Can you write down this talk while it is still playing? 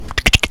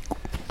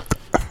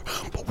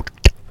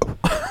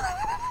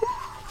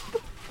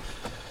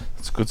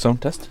a good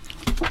sound test.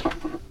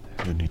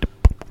 You need to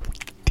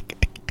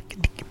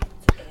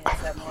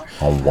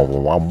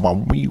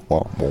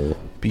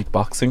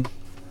beatboxing.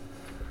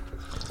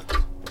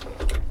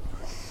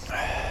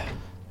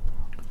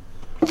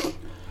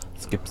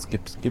 Skip.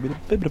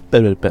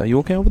 Are you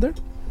okay over there?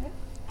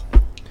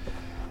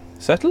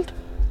 Settled?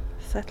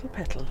 Settle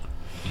petal.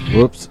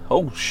 Whoops.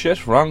 Oh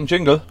shit, wrong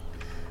jingle.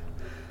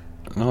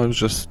 No, I was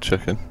just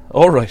checking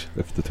Alright.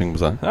 if the thing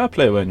was on.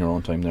 Play away in your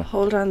own time there.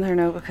 Hold on there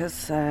now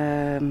because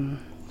I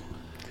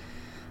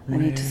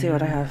need to see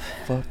what I have.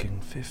 Fucking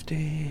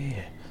 50.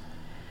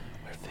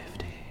 We're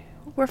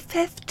 50. 50, we're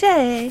 50.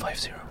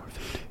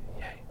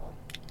 Yay.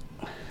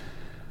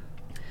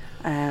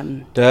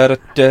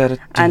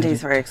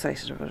 Andy's very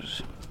excited about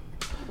it.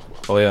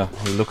 Oh yeah,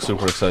 he looks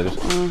super excited.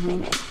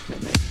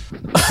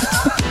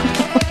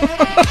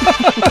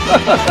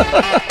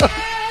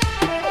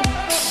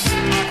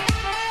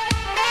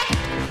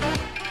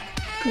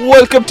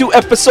 Welcome to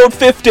episode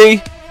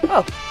 50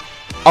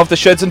 of the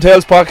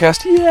Sheds'n'Tales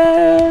podcast.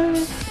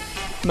 Yeah.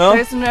 No?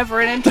 There's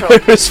never an intro.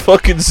 There is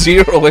fucking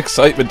zero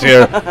excitement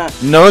here.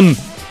 None.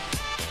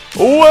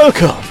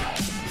 Welcome.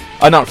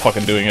 I'm not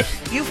fucking doing it.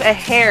 You've a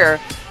hair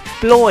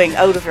blowing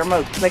out of your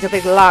mouth, like a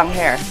big long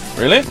hair.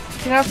 Really? Do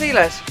you not feel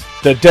it?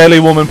 The deli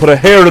woman put a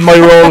hair in my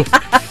roll.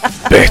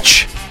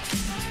 Bitch.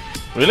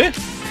 Really?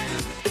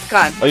 It's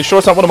gone. Are you sure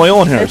it's not one of my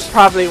own hairs? It's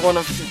probably one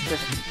of the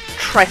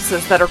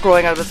tresses that are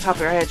growing out of the top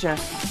of your head, yeah.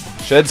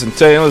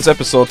 Sheds'n'Tales,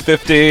 episode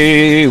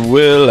 50.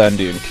 Will,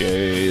 Andy, and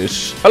Kate.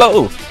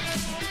 Hello.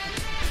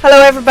 Hello,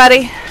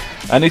 everybody.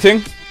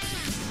 Anything?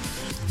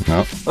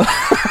 No.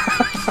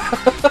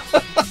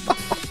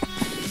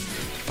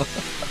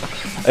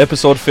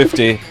 Episode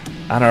 50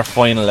 and our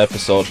final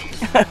episode.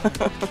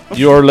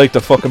 You're like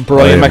the fucking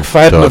Brian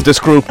McFadden done. of this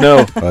group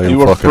now.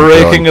 You are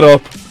breaking it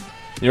up.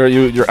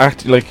 You're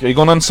acting like, are you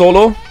going on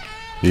solo?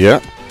 Yeah.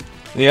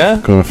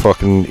 Yeah? Gonna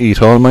fucking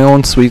eat all my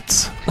own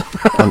sweets.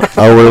 An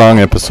hour-long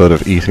episode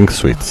of eating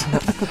sweets.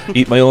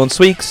 Eat my own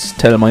sweets,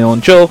 tell my own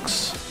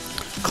jokes,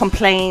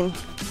 Complain.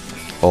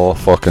 Oh,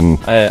 fucking...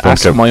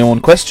 ask my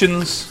own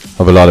questions.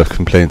 I have a lot of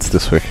complaints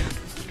this week.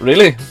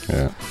 Really?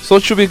 Yeah. So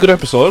it should be a good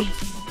episode.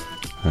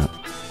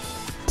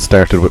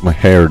 Started with my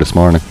hair this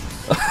morning.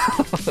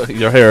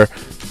 Your hair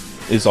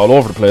is all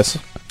over the place.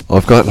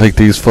 I've got like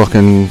these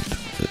fucking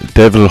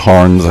devil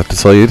horns at the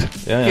side.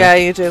 Yeah,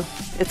 you do.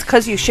 It's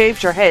because you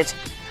shaved your head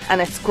and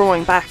it's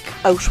growing back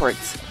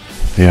outwards.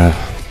 Yeah.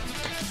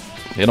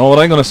 You know what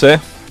I'm going to say?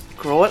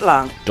 Grow it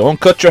long. Don't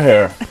cut your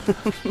hair.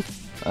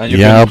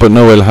 And But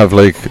no, I'll have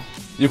like...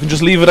 You can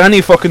just leave it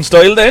any fucking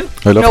style then.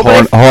 I'll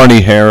have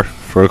horny hair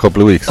for a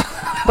couple of weeks.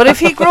 But if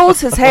he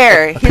grows his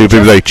hair, People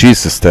be like,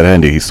 Jesus, that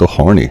Andy, he's so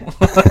horny.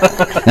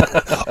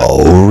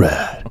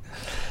 Alright.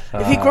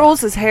 if he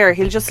grows his hair,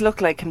 he'll just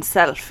look like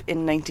himself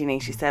in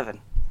 1987.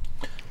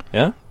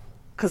 Yeah?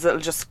 Because it'll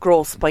just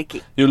grow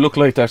spiky. You look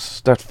like that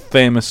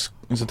famous,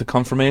 is it the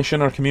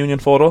confirmation or communion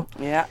photo?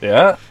 Yeah.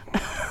 Yeah.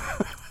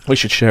 We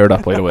should share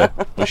that, by the way.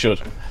 We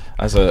should.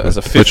 As a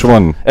 50, Which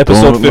one?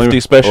 Episode 50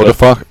 special. Oh, the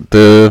fuck?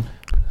 The...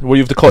 Where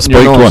you've the cut in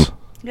your spiked nose. one.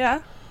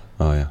 Yeah.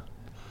 Oh, yeah.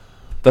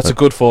 That's a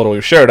good photo.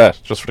 You share that,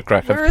 just for the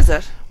crack. Where is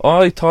it?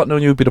 I thought no,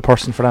 you'd be the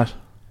person for that.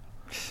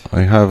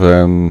 I have,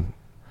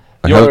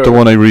 I have the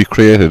one I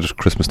recreated,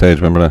 Christmas Stage,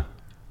 remember that?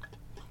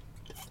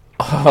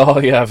 Oh,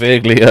 yeah,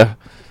 vaguely, yeah.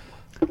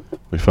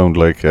 We found,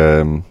 like,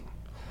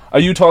 Are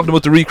you talking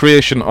about the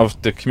recreation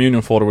of the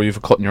communion photo where you've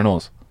a cut in your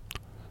nose?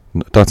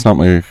 That's not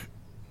my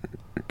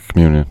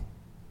communion.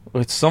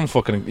 It's some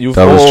fucking...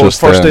 That was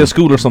just, first day of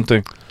school or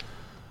something.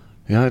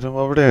 Yeah, I don't know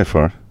what we're there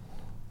for.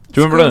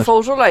 Do you remember that?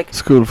 Photo, like?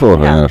 School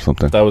photo, Yeah. or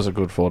something. That was a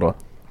good photo.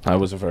 That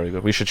was a very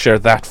good... We should share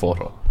that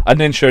photo. And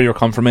then share your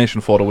confirmation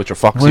photo with your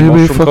foxy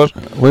mushroom cut.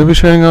 Why are we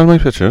sharing all my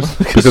pictures?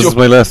 Because it's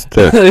my last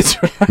day. It's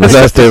My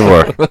last day of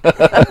work.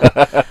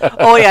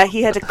 Oh, yeah,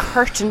 he had a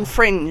curtain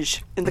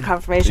fringe in the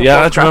confirmation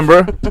Yeah, do you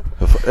photograph.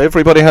 remember?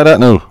 Everybody had that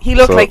now. He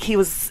looked like he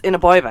was in a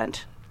boy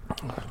band.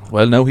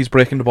 Well, now he's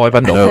breaking the boy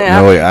band up. No,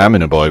 Yeah. no, I am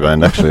in a boy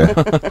band, actually.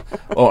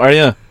 Oh, are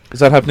you? Is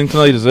that happening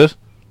tonight, is it?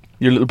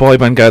 Your little boy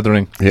band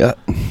gathering. Yeah.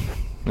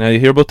 Now, you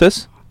hear about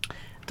this?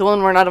 The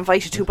one we're not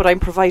invited to, but I'm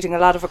providing a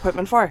lot of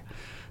equipment for.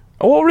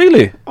 Oh,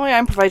 really? Oh, yeah,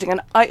 I'm providing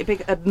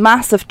a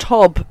massive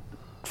tub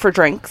for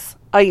drinks.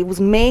 I was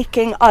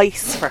making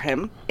ice for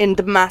him in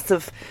the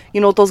massive,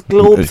 those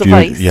globes of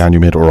ice. Yeah, and you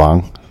made it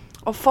wrong.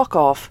 Oh, fuck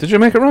off. Did you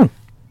make it wrong?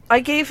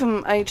 I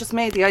just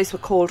made the ice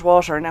with cold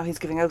water, and now he's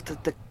giving out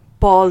that the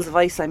balls of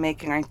ice I'm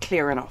making aren't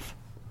clear enough.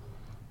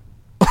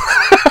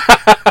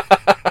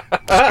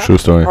 True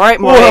story. Alright,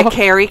 Mariah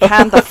Carey,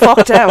 calm the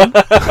fuck down.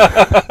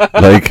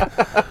 Like,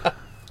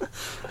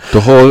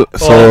 the whole...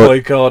 So oh my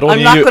god,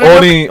 I'm not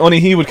gonna only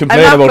he would complain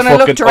I'm not about gonna look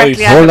fucking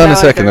directly ice. at hold him on a now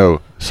second either.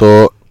 now.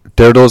 So,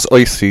 they're those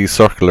icy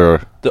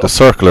circular... The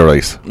circular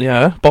ice.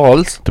 Yeah,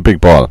 balls. The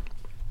big ball.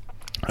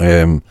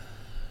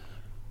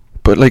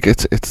 But, like,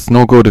 it's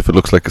no good if it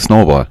looks like a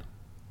snowball.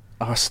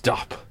 Oh,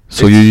 stop.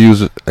 So you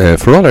use,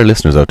 for all our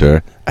listeners out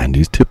there,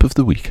 Andy's tip of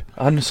the week.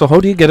 And so how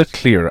do you get it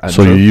clear, Andrew?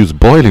 So you use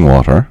boiling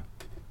water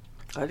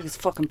I'll use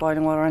fucking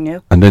boiling water on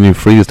you. And then you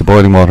freeze the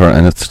boiling water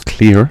and it's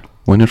clear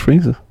when it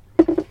freezes.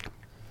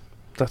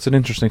 That's an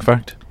interesting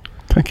fact.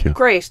 Thank you.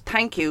 Great,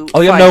 thank you.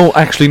 I am Fine. now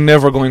actually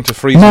never going to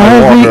freeze my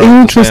water.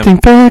 Very interesting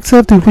facts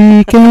of the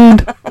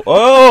weekend.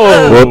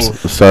 Oh!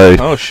 Whoops, sorry.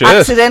 Oh, shit.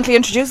 Accidentally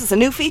introduces a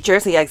new feature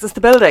as he exits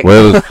the building.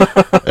 Well,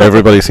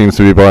 everybody seems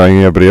to be buying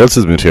everybody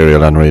else's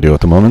material on radio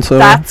at the moment, so...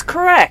 That's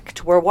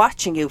correct. We're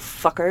watching you,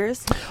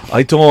 fuckers.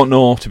 I don't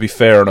know, to be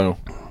fair now.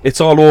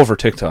 It's all over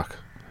TikTok.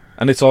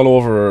 And it's all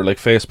over, like,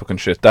 Facebook and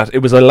shit. That it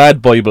was a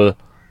Lad Bible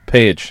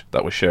page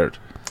that was shared.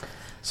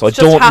 So It's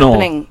I don't just know.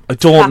 happening. I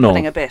don't It's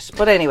happening know. a bit.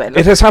 But anyway,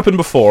 It has happened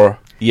before,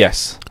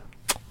 yes.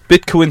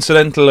 Bit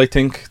coincidental, I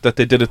think, that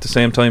they did it at the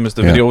same time as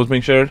the video was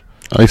being shared.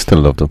 I still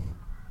love them.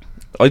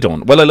 I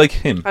don't. Well, I like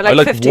him. I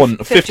like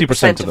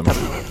 50% of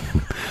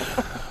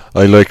them.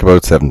 I like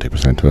about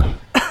 70% of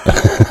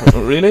it.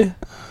 Really?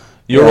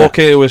 You're Yeah.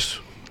 okay with...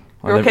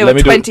 you're okay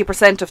with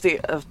 20% of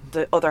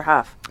the other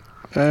half.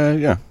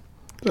 Yeah.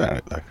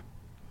 Like.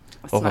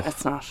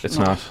 It's not. It's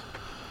no. not.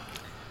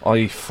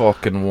 I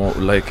fucking won't,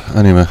 like...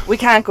 Anyway. We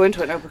can't go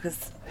into it now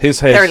because His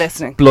head, they're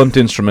listening. blunt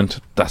instrument,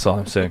 that's all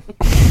I'm saying.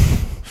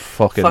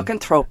 Fucking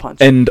throat punch.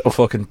 end of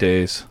fucking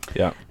days.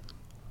 Yeah.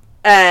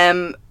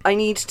 I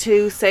need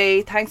to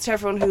say thanks to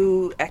everyone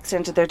who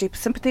extended their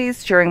deepest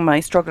sympathies during my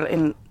struggle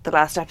in the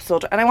last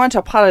episode. And I want to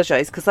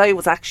apologise because I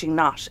was actually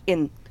not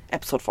in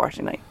episode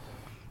 49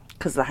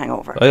 because of the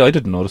hangover. I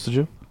didn't notice, did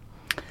you?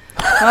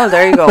 Oh,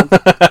 there you go.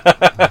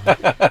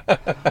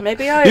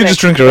 Maybe I... You just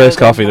drink your iced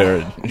coffee there.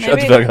 You shut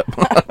the Maybe.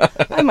 fuck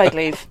up. I might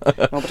leave.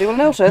 Nobody will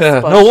notice.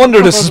 Yeah, but no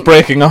wonder this is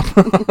breaking up.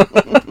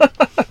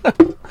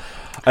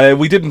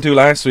 We didn't do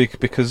last week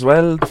because,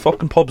 well, the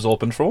fucking pub's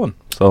open for one.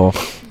 So...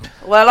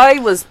 Well, I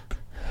was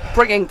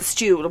bringing the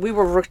stew. We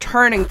were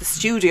returning the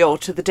studio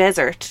to the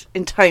desert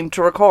in time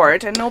to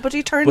record, and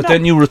nobody turned up. But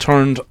then you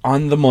returned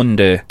on the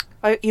Monday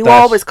You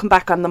that- always come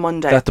back on the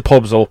Monday. that the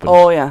pub's open.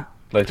 Oh, yeah.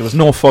 Like, there was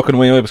no fucking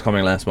way I was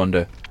coming last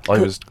Monday. I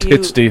was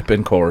tits You- deep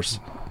in course.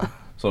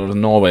 So there was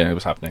no way I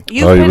was happening.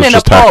 You've Oh, you been was in a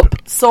just pub happy.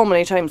 so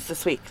many times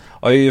this week.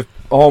 I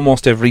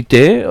almost every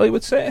day, I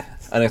would say.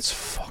 And it's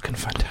fucking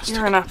fantastic.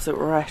 You're an absolute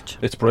wretch.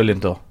 It's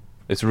brilliant, though.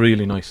 It's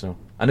really nice now.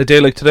 And a day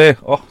like today,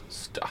 oh,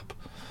 stop.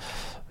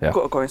 Yeah.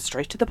 Going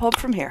straight to the pub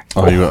from here.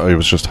 I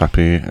was just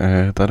happy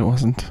that it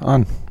wasn't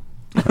on.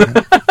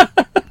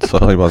 So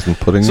I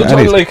wasn't putting So,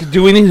 any...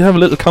 do we need to have a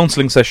little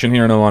counselling session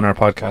here now on our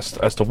podcast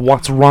as to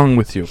what's wrong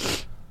with you?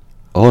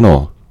 Oh,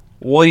 no.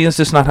 Why is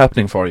this not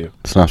happening for you?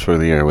 It's not for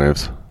the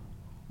airwaves.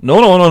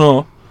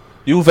 No.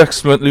 You've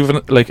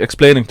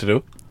explaining to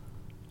do.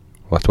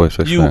 What do I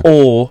say? You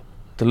owe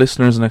the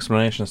listeners an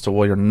explanation as to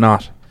why you're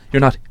not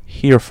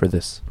here for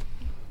this.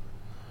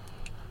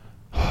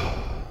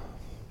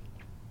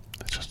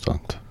 I just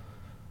don't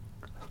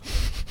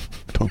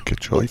get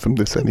joy from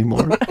this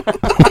anymore.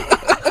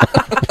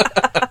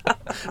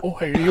 Why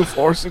are you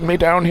forcing me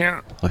down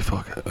here?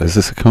 Is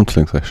this a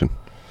counselling session?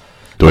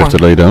 Do I Come have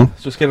to on. lay down?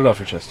 Just get it off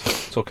your chest.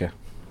 It's okay.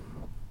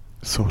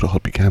 So it all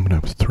began when I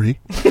was 3.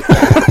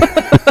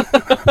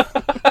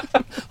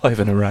 I have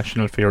an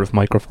irrational fear of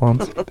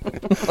microphones.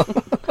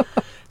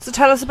 So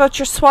tell us about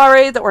your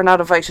soiree that we're not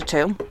invited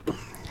to.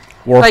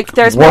 Work, Like,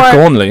 there's work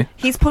more- only.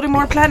 He's putting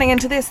more planning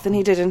into this than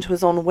he did into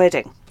his own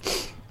wedding.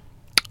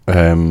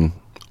 I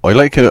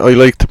like it. I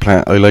like to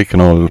plan. I like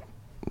an old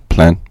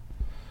plan.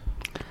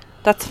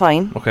 That's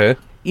fine. Okay.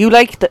 You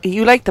like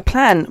the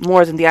plan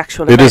more than the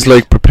actual It event. is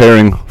like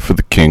preparing for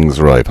the king's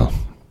arrival.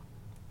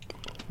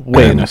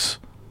 Waynes.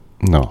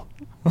 No,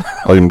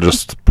 I'm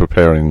just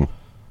preparing.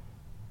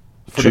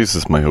 For the-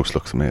 Jesus, my house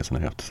looks amazing.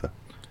 I have to say.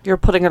 You're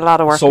putting a lot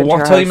of work So into what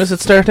your time house. is it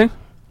starting?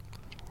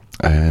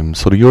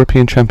 So the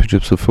European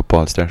Championships of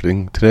football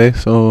starting today.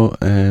 So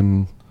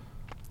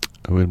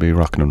we'll be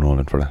rocking and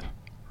rolling for that.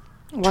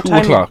 What 2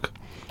 time? o'clock.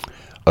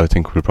 I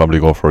think we'll probably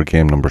go for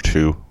game number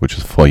 2, which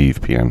is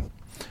 5 p.m.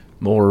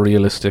 More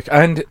realistic.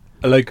 And,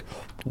 like,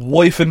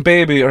 wife and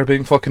baby are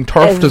being fucking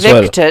turfed as well.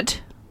 Evicted.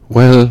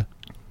 Well,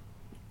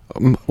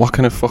 what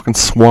kind of fucking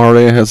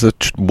soiree has a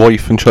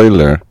wife and child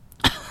there?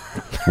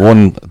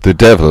 One, the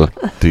devil.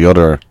 The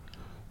other,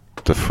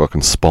 the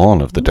fucking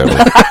spawn of the devil.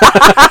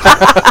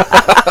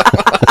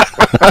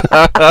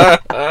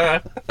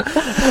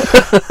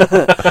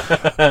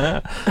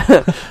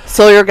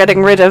 So you're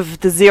getting rid of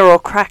the zero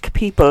crack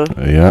people.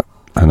 Yeah,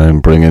 and I'm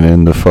bringing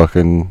in the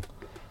fucking...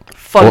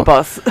 Fun Oh.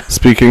 bus.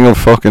 Speaking of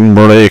fucking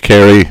Mariah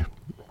Carey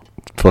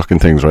fucking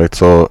things, right?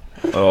 So,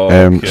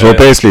 so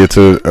basically it's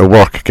a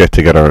work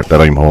get-together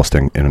that I'm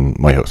hosting in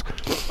my house.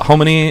 How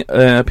many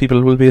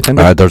people will be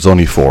attending? There's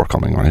only 4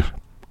 coming, right?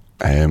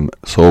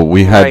 So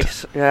we had...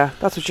 Right, yeah,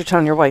 that's what you're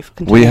telling your wife.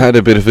 We Continue. had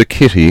a bit of a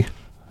kitty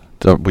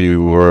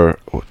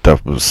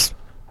that was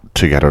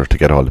together to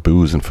get all the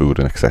booze and food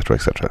and etc.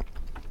 etc.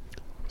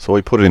 So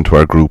I put it into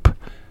our group.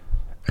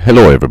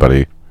 Hello,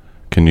 everybody.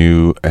 Can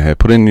you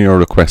put in your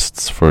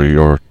requests for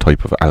your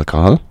type of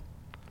alcohol,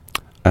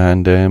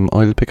 and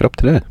I'll pick it up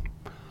today.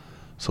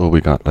 So we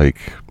got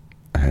like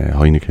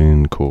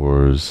Heineken,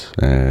 Coors,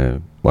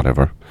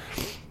 whatever.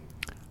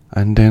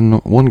 And then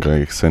one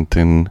guy sent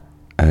in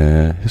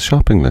his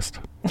shopping list.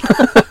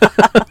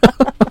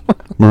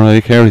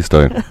 Mariah Carey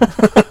style.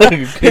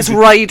 His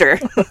rider.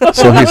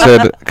 So he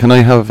said, can I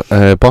have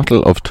a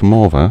bottle of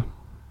Tomova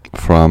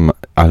from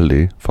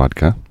Aldi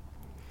vodka,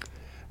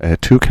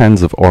 2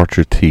 cans of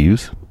Orchard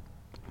Thieves,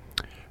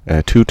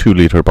 2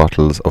 2-litre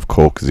bottles of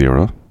Coke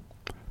Zero,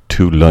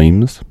 2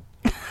 limes,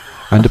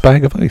 and a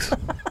bag of ice.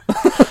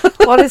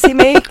 What is he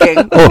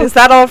making? Oh, is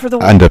that all for the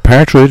week? And a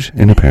partridge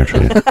in a pear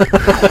tree.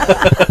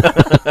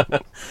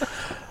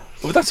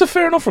 Well, that's a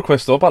fair enough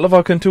request, though. A bottle of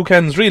vodka and 2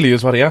 cans really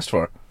is what he asked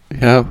for.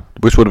 Yeah,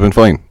 which would have been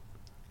fine.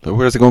 So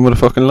where's he going with the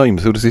fucking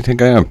limes? Who does he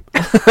think I am?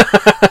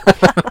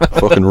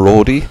 Fucking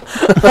roadie.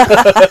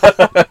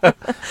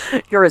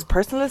 You're his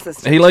personal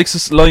assistant. He likes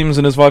his limes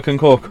in his vodka and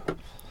Coke.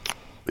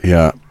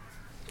 Yeah.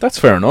 That's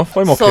fair enough.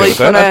 I'm okay So with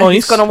that. That's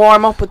he's nice. going to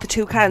warm up with the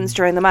 2 cans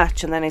during the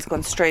match, and then he's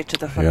going straight to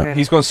the fucking...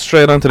 He's going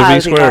straight onto the Aldi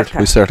V squared. vodka.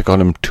 We started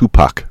calling him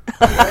Tupac.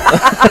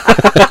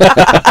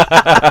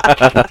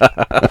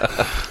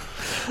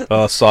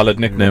 Oh, solid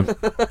nickname.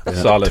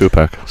 Solid.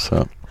 Tupac.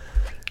 So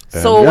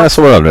So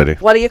so we're all ready.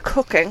 what are you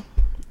cooking?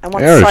 And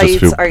what Yeah, it's sides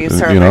just are you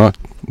serving? You know,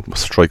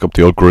 strike up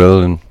the old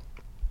grill and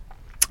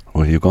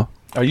where you go.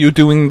 Are you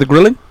doing the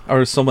grilling,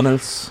 or is someone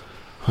else?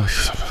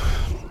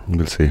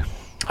 We'll see.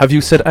 Have you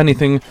said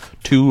anything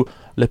to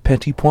Le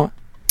Petit Point?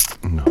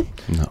 No.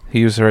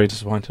 He was very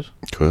disappointed.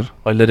 Good.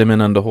 I let him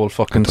in on the whole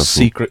fucking Doesn't-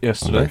 secret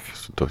yesterday.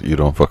 You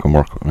don't fucking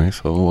work with me,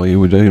 so why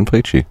would I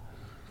invite you?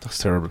 That's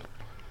terrible.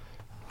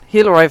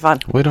 He'll arrive on.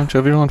 Why don't you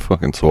have your own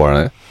fucking soir,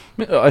 eh?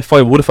 If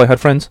I would, if I had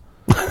friends.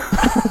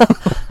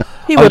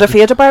 He would if he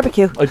had a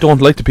barbecue. I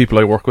don't like the people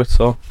I work with,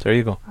 so there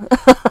you go.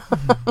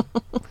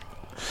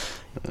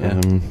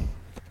 Yeah.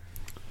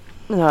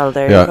 Well,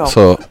 there you go.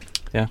 So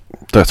Yeah.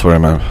 that's where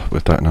I'm at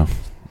with that now.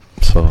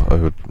 So I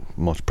would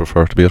much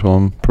prefer to be at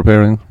home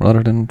preparing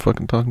rather than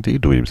fucking talking to you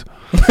dweebs.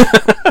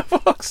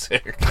 Fuck's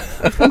sake.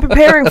 I've been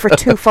preparing for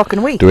 2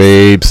 fucking weeks.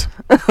 Dweebs.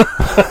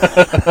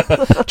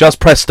 Just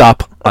press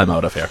stop. I'm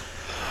out of here.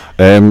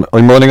 I'm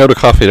running out of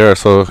coffee there,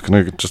 so can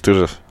I just do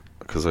this?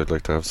 Because I'd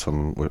like to have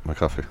some with my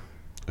coffee.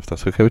 If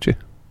that's okay with you.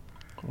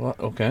 What?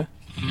 Okay.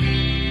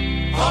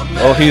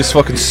 Oh, he's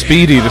fucking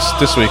speedy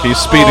this week. He's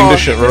speeding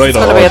this shit right It's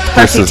going to be a off.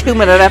 This is-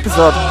 32-minute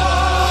episode.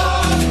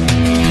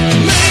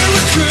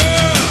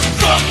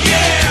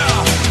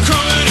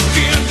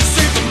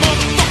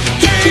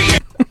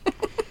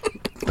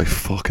 I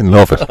fucking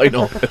love it. I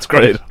know, it's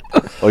great.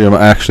 I am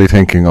actually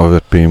thinking of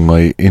it being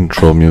my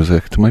intro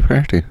music to my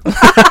party.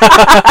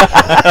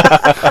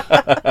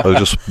 I'll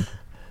just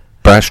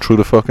bash through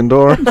the fucking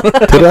door to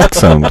that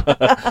sound.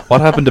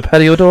 What happened to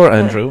patio door,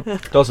 Andrew?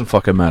 Doesn't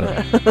fucking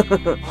matter.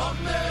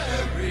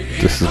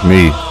 This is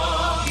me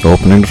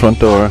opening the front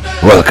door.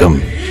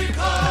 Welcome.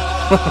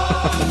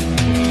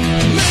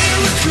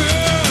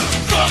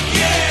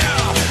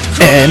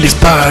 And this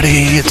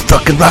party, it's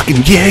fucking rocking,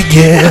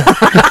 yeah.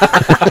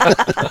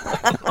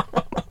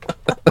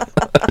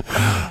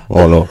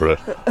 All over it.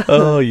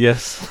 Oh,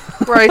 yes.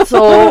 Right,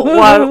 so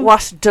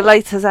what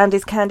delights has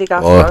Andy's candy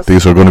got for Oh, us?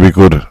 these are going to be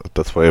good.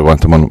 That's why I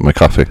want them on with my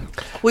coffee.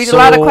 We had a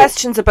lot of So-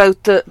 questions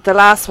about the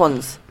last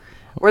ones.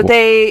 Were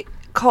they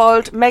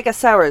called mega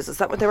sours? Is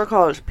that what they were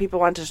called? People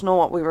wanted to know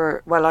what we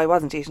were... Well, I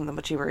wasn't eating them,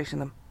 but you were eating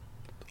them.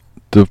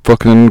 The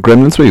fucking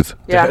gremlin sweets.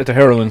 Yeah. The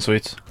heroin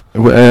sweets.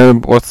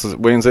 Wayne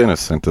Zanis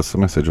sent us a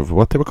message of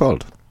what they were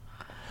called.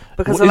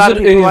 Because a lot of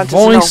Is people it a wanted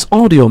voice to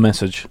audio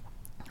message?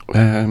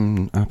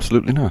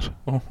 Absolutely not.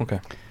 Oh,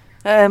 okay.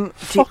 know.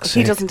 Fuck's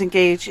He sake. doesn't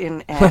engage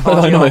in I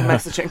audio know, yeah.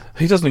 messaging.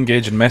 He doesn't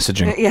engage in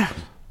messaging. Yeah.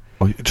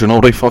 Oh, do you know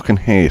what I fucking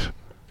hate?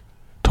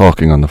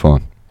 Talking on the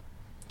phone.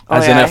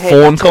 As Oh, in yeah, a I hate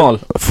phone that too. call.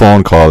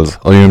 Phone calls.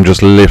 I am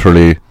just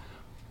literally...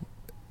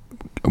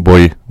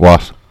 Boy,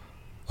 what?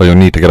 I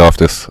need to get off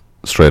this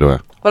straight away.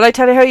 Well, I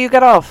tell you how you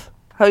get off.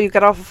 How you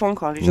get off a phone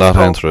call. You just Not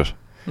go. answer it.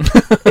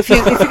 If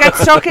you get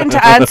stuck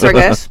into answering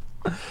it,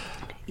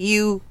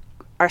 you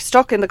are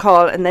stuck in the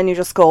call, and then you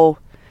just go,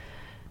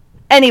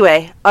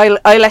 anyway, I'll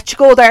let you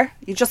go there.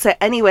 You just say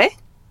anyway,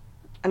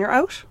 and you're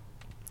out.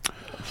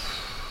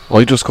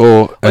 I just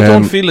go... I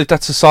don't feel like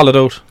that's a solid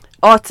out.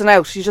 Oh, it's an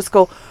out. You just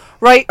go,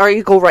 right, or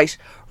you go, right,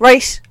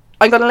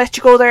 I'm going to let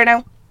you go there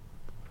now.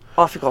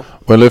 Off you go.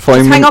 Well, if Just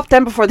I'm... hang up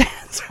then before the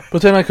answer.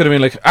 But then I could have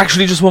been like,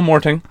 actually, just one more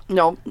thing.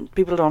 No,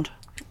 people don't.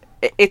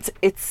 It's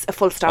a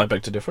full I stop.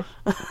 beg to differ.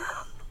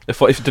 If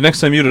the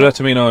next time you do that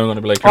to me now, I'm going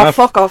to be like, Oh,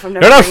 fuck off. I'm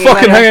never you're not bringing you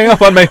fucking anywhere. hanging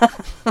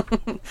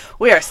up on me.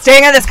 We are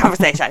staying in this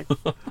conversation.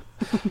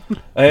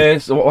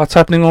 So what's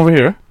happening over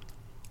here?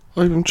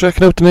 I'm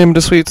checking out the name of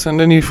the sweets, and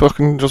then you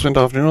fucking just went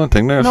off your own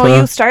thing there. No, so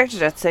you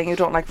started it saying you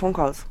don't like phone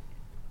calls.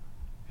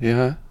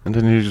 Yeah, and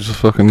then you just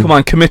fucking... Come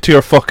on, commit to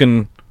your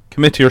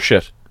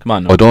shit. Come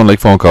on, no. I don't like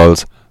phone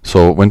calls,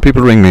 so when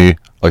people ring me,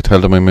 I tell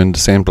them I'm in the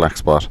same black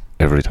spot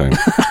every time,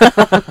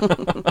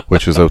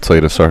 which is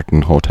outside a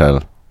certain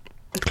hotel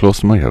close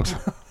to my house.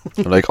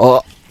 They're like,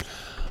 oh,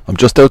 I'm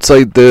just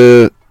outside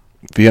the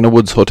Vienna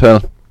Woods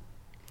Hotel.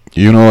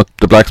 You know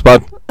the black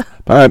spot?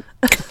 Bye.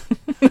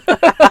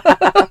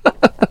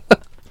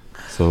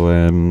 So,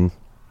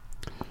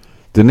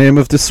 the name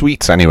of the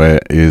sweets anyway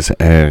is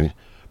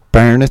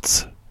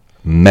Barnett's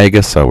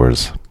Mega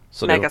Sours.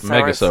 So they were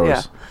mega sours.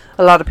 Yeah.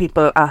 A lot of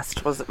people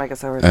asked, was it Mega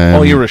Sours?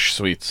 Irish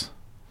sweets.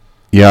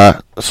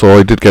 Yeah, so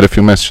I did get a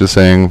few messages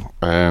saying,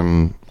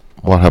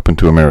 what happened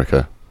to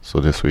America? So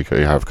this week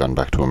I have gone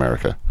back to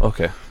America.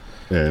 Okay.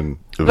 It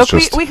was Look,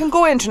 just we can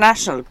go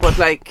international, but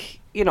like,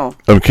 you know.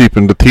 I'm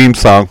keeping the theme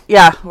song.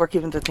 Yeah, we're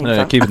keeping the theme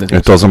song. Keeping the theme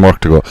It doesn't work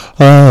to go,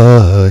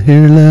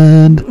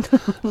 Ireland,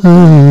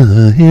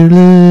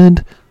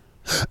 Ireland,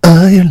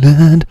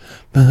 Ireland.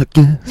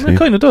 It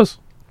kind of does.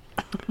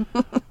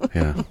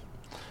 Yeah.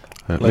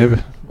 Like,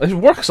 it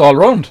works all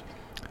round.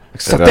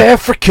 South does.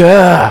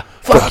 Africa,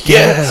 fuck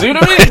yeah. See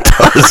what I mean? It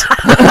does.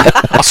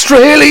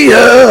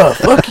 Australia,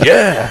 fuck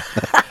yeah.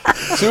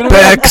 See what I mean?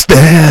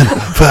 Pakistan,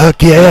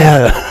 fuck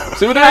yeah.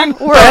 See what I mean?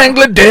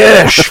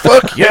 Bangladesh,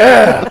 fuck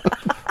yeah.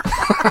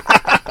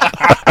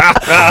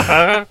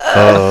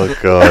 Oh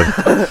god.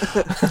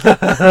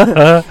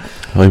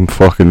 I'm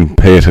fucking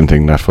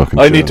patenting that fucking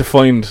I tune. need to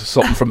find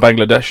something from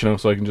Bangladesh now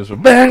so I can just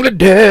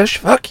Bangladesh,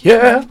 fuck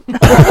yeah.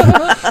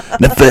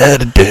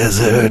 Nevada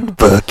desert,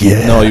 fuck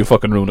yeah. No, you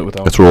fucking ruin it with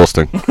that. It's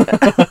roasting.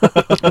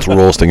 It's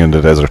roasting in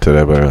the desert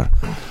today, by the way.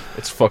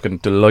 It's fucking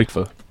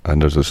delightful.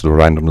 And there's just a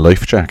random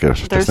life jacket,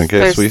 just in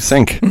case we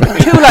sink. 2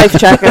 life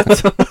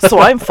jackets, so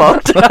I'm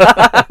fucked.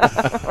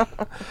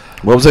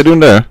 What was I doing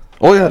there?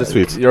 Oh yeah, the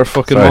sweets. Your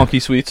fucking Sorry. wonky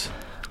sweets.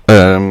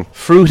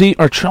 Fruity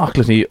or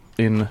chocolatey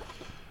in...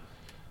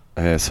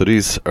 so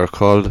these are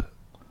called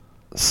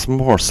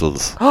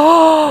s'morsels.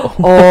 Oh,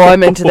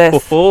 I'm into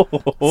this.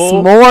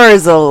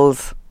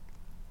 S'morsels.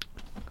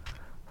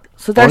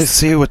 So I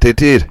see what they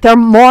did. they're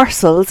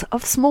morsels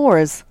of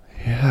s'mores.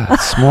 Yeah,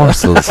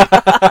 s'morsels.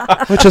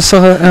 Which is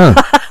so...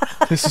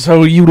 This is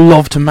how you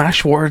love to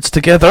mash words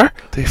together.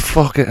 they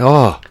fucking...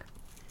 Oh.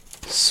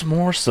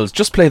 S'morsels.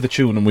 Just play the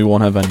tune and we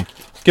won't have any.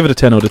 Give it a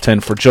 10 out of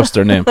 10 for just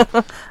their name.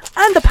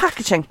 And the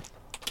packaging.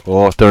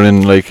 Oh, they're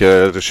in like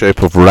the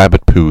shape of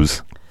rabbit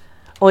poos.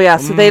 Oh yeah,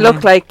 so they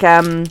look like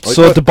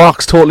So the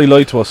box totally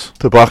lied to us.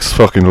 The box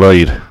fucking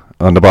lied.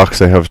 On the box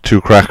they have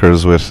 2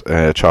 crackers with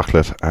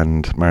chocolate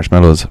and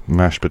marshmallows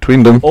mashed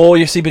between them. Oh,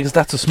 you see, because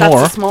that's a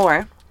s'more. that's a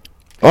s'more.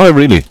 Oh,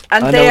 really?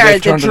 And I they know, are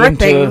they've the turned it into-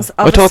 drippings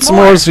of I a thought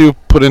s'more. s'mores you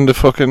put in the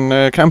fucking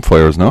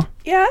campfires, no?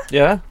 Yeah,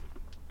 Yeah.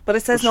 but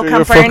it says Sure, no your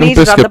campfire fucking needed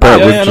on the biscuit back.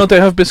 bar- Yeah, no, they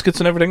have biscuits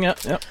and everything, yeah.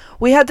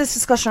 We had this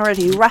discussion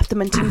already. You wrap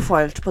them in tin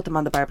foil to put them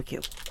on the barbecue.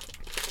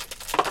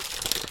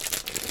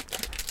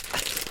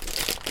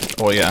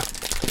 Oh, yeah.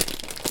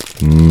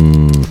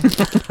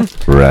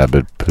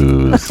 Rabbit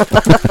poos.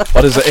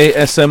 What is it?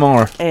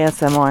 ASMR.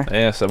 ASMR.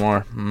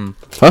 ASMR.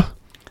 Huh?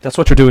 That's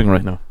what you're doing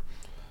right now.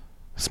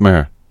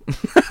 Smar.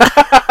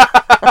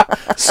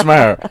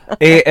 Smar.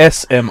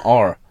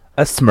 ASMR.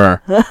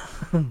 Asmr.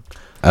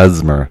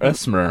 Asmer.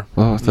 Asmr.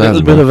 Oh, what's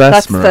Little asmer? bit of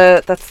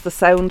asmr. That's the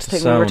sound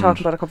thing we were Sound.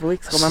 talking about a couple of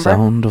weeks ago, remember?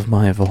 Sound of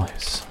my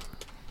voice.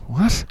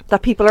 What?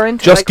 That people are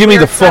into. Just like, give me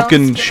weird the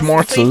fucking sounds, give us some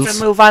sweets schmorzels. and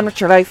move on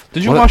with your life.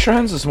 Did you What? wash your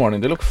hands this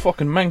morning? They look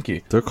fucking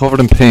manky. They're covered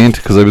in paint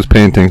because I was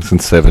painting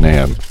since 7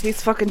 a.m.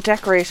 He's fucking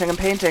decorating and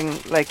painting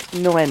like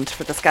no end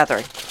for this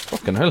gathering.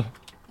 Fucking hell.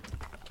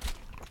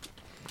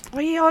 Why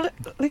are you all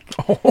like?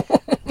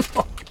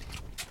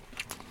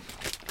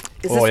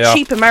 Is Oh, this yeah.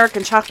 cheap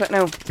American chocolate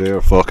now?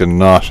 They're fucking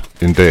not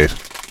in date.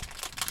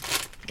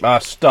 Ah,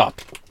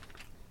 stop.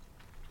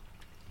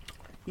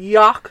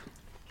 Yuck.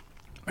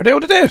 Are they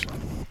out of date?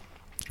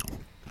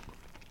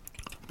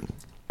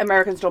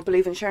 Americans don't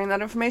believe in sharing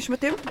that information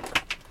with you.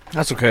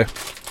 That's okay.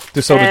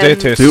 This out of date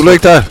taste. Do you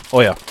like that? Oh,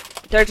 yeah.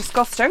 They're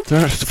disgusting.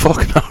 They're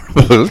fucking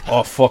horrible.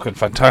 Oh, fucking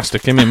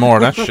fantastic. Give me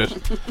more of that shit.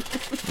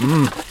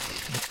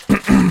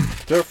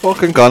 They're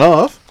fucking gone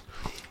off.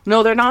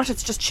 No, they're not.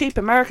 It's just cheap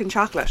American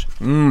chocolate.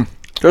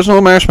 There's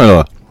no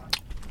marshmallow.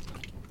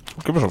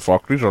 Give us a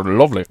fuck. These are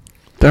lovely.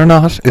 They're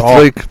not. It's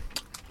Oh. like...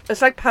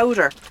 It's like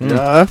powder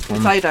Yeah.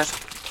 inside it.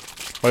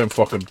 I am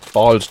fucking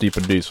balls deep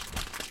in these.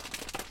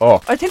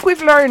 Oh, I think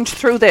we've learned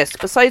through this,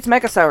 besides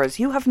Mega Sours,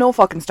 you have no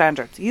fucking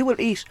standards. You will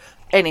eat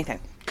anything.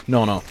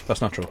 no,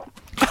 that's not true.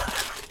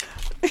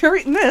 You're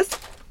eating this.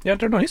 Yeah,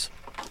 they're nice.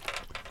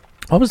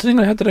 What was the thing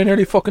I had that I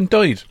nearly fucking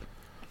died?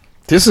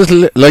 This is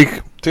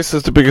this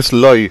is the biggest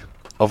lie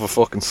of a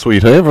fucking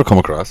sweet I ever come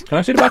across. Can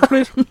I see the back,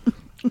 please?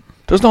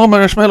 There's no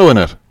marshmallow in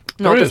it.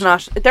 No, There there's is.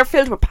 not. They're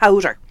filled with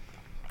powder.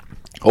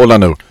 Hold on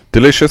now.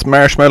 Delicious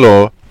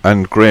marshmallow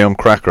and graham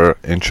cracker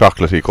in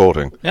chocolatey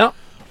coating. Yeah.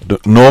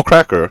 No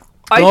cracker,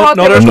 I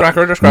There's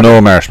cracker, there's cracker.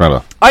 no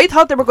marshmallow. I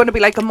thought they were going to be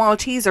like a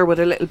Malteser with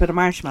a little bit of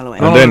marshmallow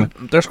in it. And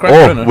then, there's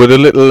cracker in it. with a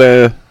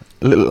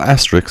little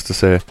asterisk to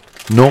say,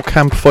 no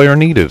campfire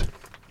needed.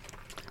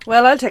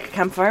 Well, I'll take a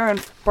campfire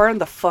and burn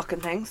the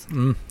fucking things.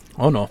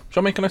 Oh, no.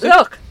 Show me, can I see?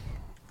 Look.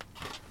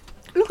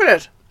 Look at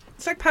it.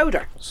 It's like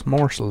powder.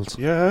 S'morsels.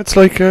 Yeah, it's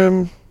like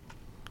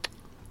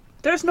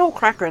There's no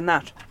cracker in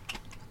that.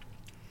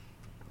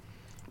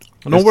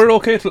 No, we're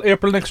okay till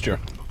April next year.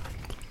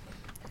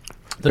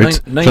 The It's-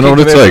 do you 19th know what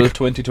of it's April, like?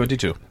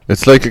 2022.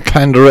 it's like a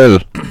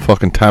Canderel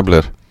fucking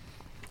tablet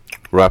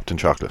wrapped in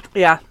chocolate.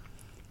 Yeah.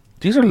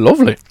 These are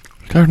lovely.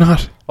 They're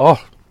not,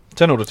 Oh,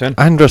 10 out of 10.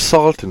 and there's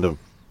salt in them.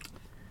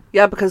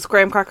 Yeah, because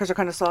graham crackers are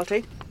kind of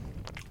salty.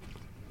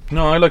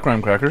 No, I like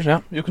graham crackers.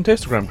 Yeah, you can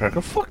taste the graham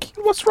cracker. Fuck,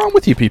 what's wrong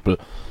with you people?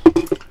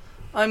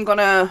 I'm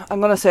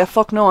gonna say a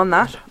fuck no on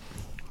that.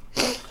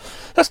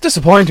 That's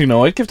disappointing.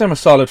 though. I'd give them a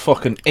solid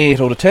fucking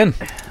 8 out of 10.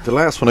 The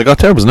last one I got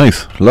there was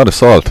nice. A lot of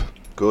salt.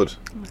 Good.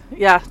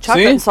 Yeah,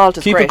 chocolate See? and salt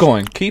is Keep great. it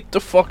going. Keep the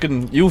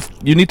fucking. You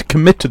need to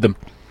commit to them.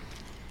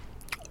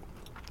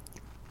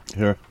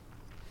 Here.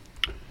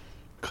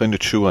 Kind of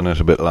chew on it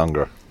a bit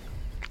longer.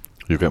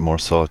 You get more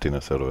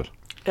saltiness out of it.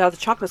 Yeah, the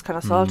chocolate's kind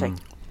of salty.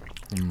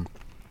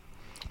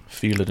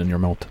 Feel it in your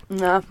mouth.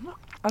 No,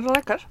 I don't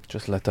like it.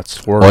 Just let that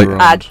swirl I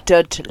around. I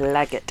don't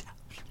like it.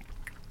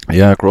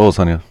 Yeah, it grows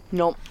on you.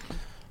 No.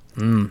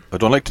 I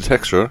don't like the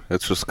texture.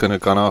 It's just kind of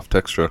gone off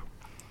texture.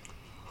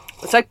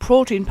 It's like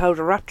protein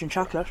powder wrapped in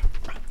chocolate.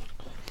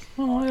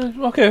 Oh,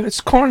 yeah, okay,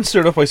 it's corn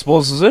syrup, I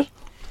suppose, is it?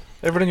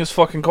 Everything is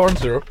fucking corn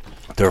syrup.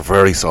 They're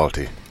very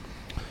salty.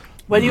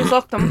 When you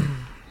suck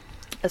them,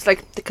 it's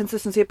like the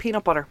consistency of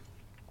peanut butter.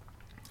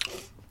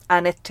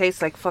 And it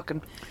tastes like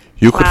fucking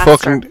You could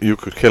plaster. you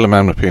could kill a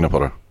man with peanut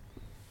butter.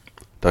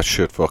 That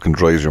shit fucking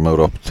dries your mouth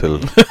up till...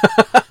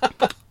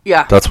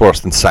 Yeah, That's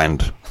worse than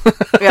sand.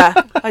 yeah.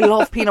 I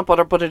love peanut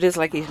butter, but it is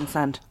like eating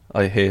sand.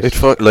 I hate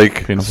Peanut butter.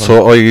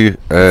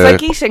 It's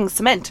like eating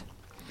cement.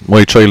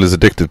 my child is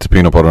addicted to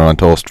peanut butter on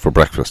toast for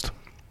breakfast.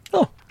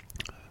 Oh.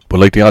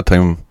 But like the odd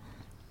time,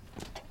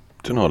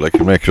 do you know, like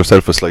you make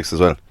yourself a slice as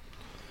well.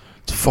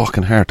 It's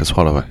fucking hard to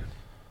swallow it.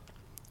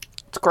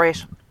 It's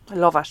great. I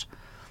love it.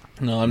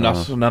 No, I'm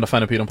not a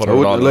fan of peanut butter I at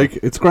would, all. like,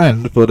 it's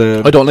grand, but...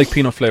 I don't like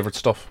peanut flavoured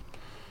stuff.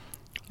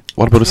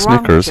 what about a What's wrong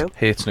with Snickers? you?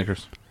 Hate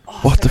Snickers.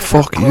 What the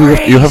Snickers are fuck? You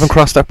great. haven't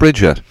crossed that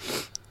bridge yet?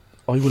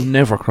 I will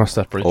never cross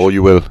that bridge. Oh,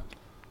 you will.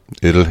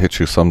 It'll hit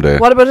you someday.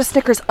 What about a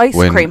Snickers ice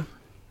When- cream?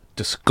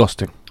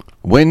 Disgusting.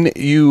 When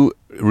you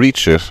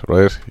reach it,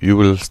 right, you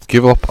will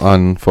give up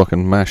on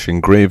fucking mashing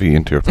gravy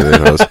into your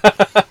potatoes.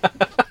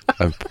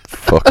 And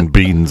fucking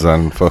beans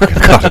and fucking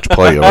cottage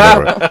pie or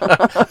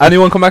whatever.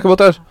 Anyone come back about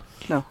that?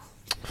 No.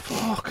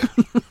 Fuck.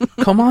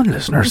 Come on,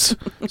 listeners.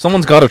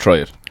 Someone's got to try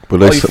it.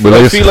 Will I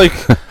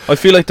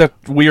feel like that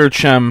weird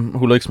sham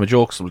who likes my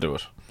jokes will do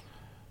it.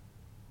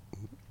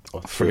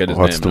 Forget his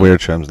What's name the now. weird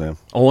cham's name?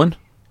 Owen?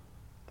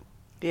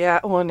 Yeah,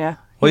 Owen, yeah.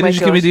 Why He might did you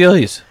do give me it. the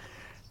eyes?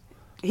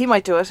 He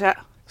might do it, yeah.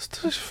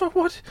 Fuck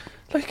what?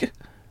 Like,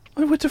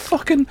 I went to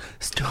fucking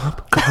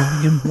stop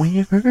calling him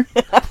weird.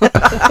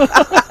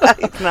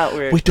 It's not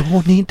weird. We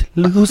don't need to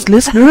lose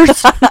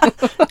listeners.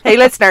 Hey,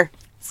 listener,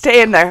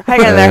 stay in there. Hang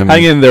in there.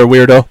 Hang in there,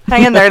 weirdo.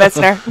 Hang in there,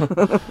 listener.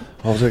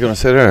 What was I going to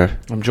say there?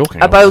 I'm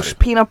joking. About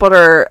peanut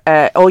butter.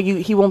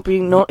 He won't be.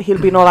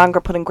 He'll be no longer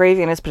putting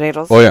gravy in his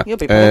potatoes. Oh, yeah. You'll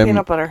be putting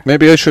peanut butter.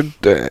 Maybe I should...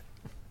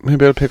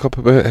 maybe I'll pick up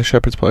a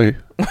shepherd's pie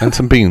and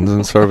some beans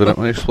and serve it at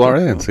my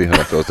soiree and see how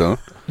that goes down.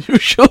 You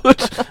should.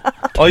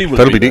 I will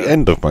That'll be the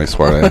end of my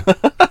soiree.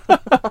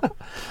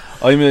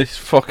 I'm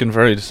fucking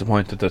very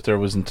disappointed that there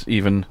wasn't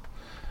even.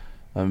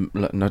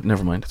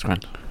 Never mind. It's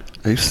grand.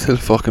 Are you still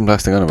fucking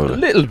blasting on about A it?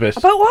 little bit.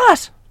 About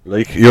what?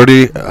 Like, you're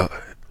the...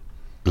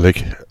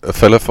 like, a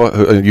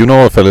fella... you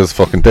know a fella's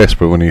fucking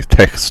desperate when he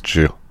texts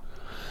you.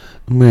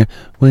 Why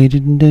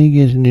didn't I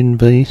get an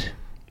invite?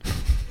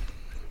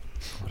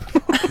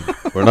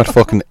 We're not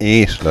fucking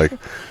 8, like...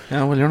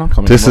 Yeah, well, you're not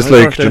coming. This is My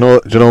like, birthday. do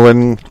you know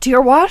when... Do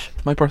your what?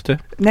 My birthday.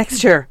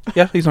 Next year.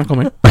 Yeah, he's not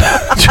coming.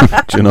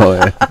 do you know...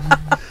 do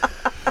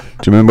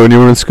you remember when you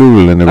were in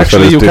school and there were Actually,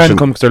 fellas you can dishing...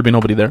 come because there'll be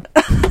nobody there.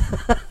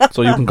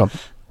 So you can come.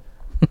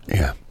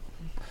 Yeah.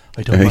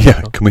 I don't mind.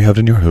 Yeah, can we have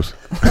it in your house?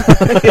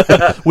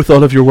 With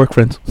all of your work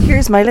friends.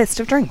 Here's my list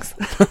of drinks.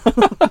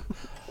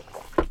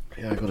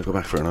 Yeah, I'm going to go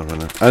back for another one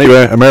now.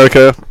 Anyway,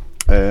 America...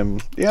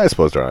 yeah, I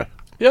suppose they're alright.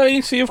 Yeah,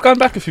 you see, you've gone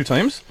back a few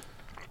times.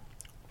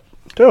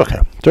 They're okay.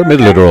 They're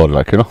middle of the road,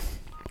 like, you know.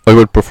 I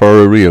would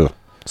prefer a real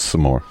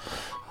some more.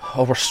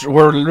 Oh,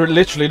 we're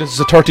literally, this is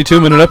a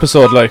 32-minute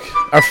episode, like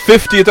our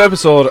 50th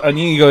episode, and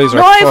you guys are.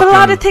 No, I have a fucking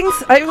lot of things.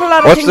 I have a lot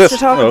of What's things this? to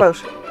talk Oh.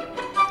 about.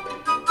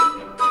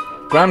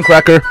 graham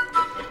cracker.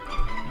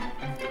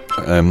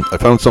 I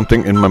found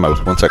something in my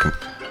mouth. 1 second.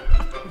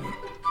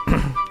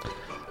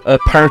 A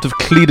part of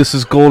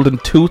Cletus's golden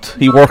tooth.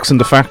 He works in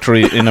the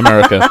factory in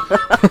America.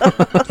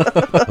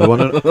 I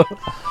want to...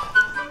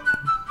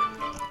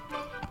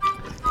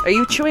 Are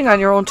you chewing on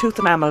your own tooth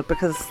enamel?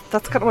 Because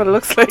that's kind of what it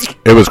looks like.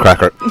 It was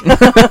cracker.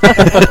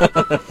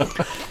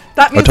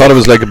 That I music, thought it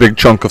was like a big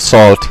chunk of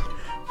salt.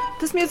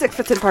 this music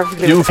fits in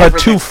perfectly. You've with had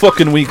everything. 2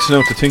 fucking weeks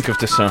now to think of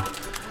this now.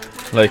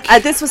 Like,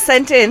 This was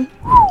sent in,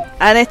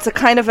 and it's a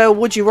kind of a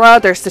would you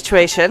rather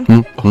situation.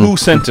 who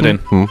sent it in?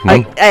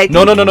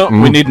 No. No.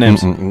 We need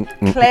names.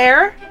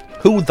 Claire,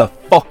 Who the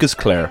fuck is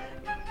Claire?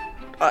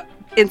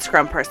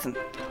 Instagram person.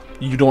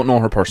 You don't know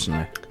her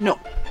personally. No.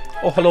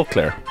 Oh, hello,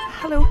 Claire.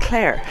 Hello,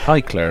 Claire. Hi,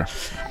 Claire.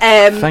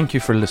 Um, Thank you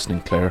for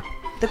listening, Claire.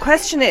 the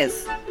question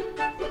is,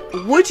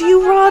 would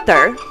you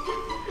rather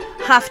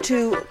have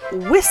to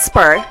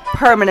whisper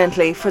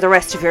permanently for the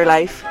rest of your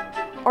life,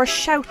 or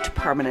shout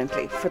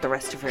permanently for the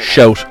rest of your life?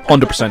 Shout,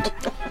 100%.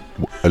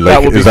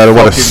 Like, would be is that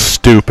what a fucking-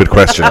 stupid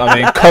question? I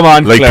mean, come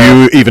on, Like, Claire.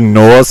 do you even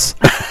know us?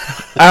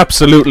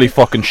 absolutely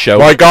fucking shout.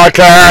 My God,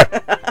 Claire!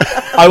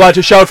 I want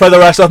to shout for the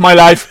rest of my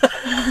life.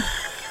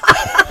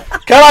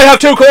 Can I have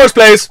 2 course,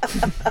 please?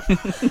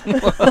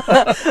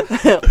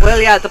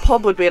 Well, yeah, the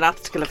pub would be an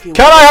obstacle if you.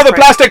 Can I have a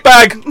plastic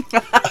bag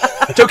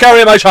to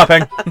carry my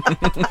shopping?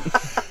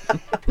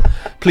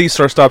 Please,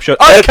 sir, stop shouting.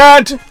 I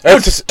can't.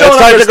 It's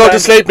time to go to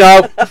sleep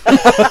now.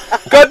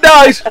 Good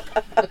night.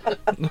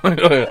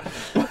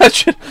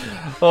 Imagine.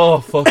 Oh,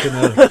 fucking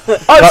hell.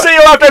 I'll see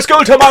you after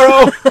school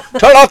tomorrow.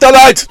 Turn off the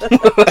lights.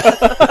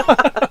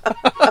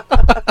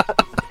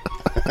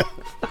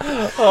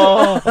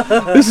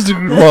 This is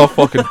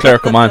fucking Claire.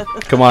 Come on.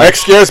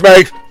 Excuse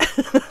me.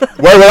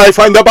 Where will I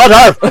find the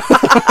butter?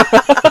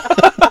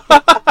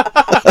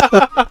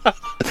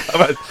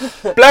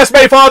 Bless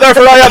me, Father,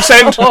 for I have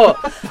sinned.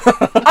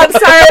 I'm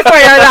sorry for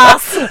your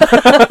loss.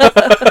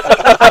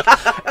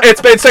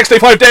 It's been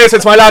 65 days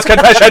since my last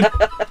confession.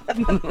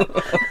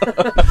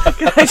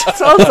 Can I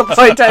just also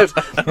point out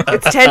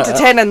it's 10 to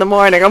 10 in the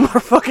morning and we're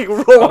fucking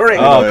roaring.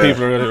 Oh,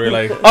 people are really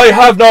like, I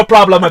have no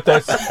problem with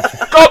this.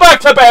 Go back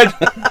to bed.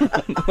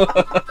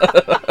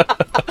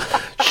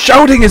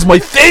 Shouting is my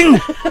thing.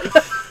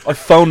 I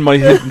found my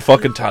hidden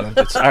fucking talent.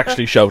 It's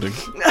actually shouting.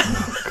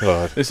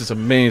 God, this is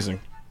amazing.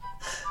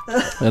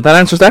 That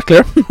answers that,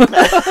 Claire.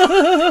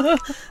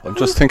 I'm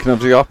just thinking of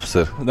the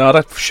opposite. No,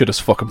 that shit is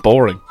fucking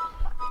boring.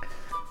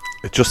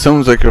 It just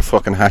sounds like you're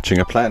fucking hatching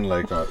a plan,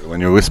 like when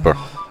you whisper.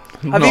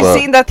 Have you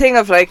seen that thing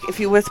of like if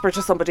you whisper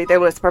to somebody they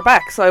whisper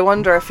back? So I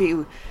wonder if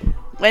you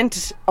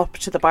went up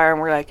to the bar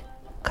and were like,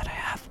 could I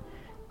have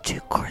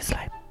 2 Coors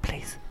Light,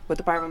 please? Would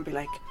the barman be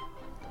like,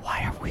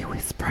 why are we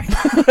whispering?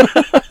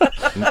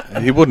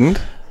 He wouldn't.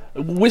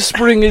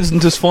 Whispering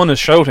isn't as fun as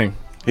shouting.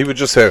 He would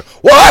just say,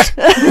 "What?"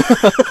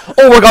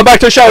 Oh, we're going back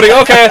to shouting.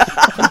 Okay.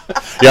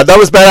 Yeah, that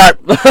was better.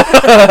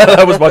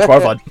 That was much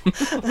more fun.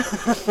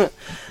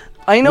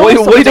 I know.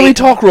 Why do we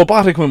talk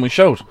robotic when we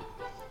shout?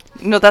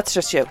 No, that's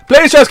just you.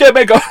 Please just get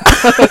me going.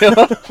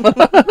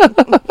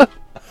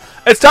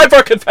 It's time for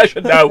a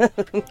confession now.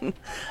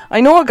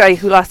 I know a guy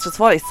who lost his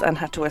voice and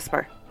had to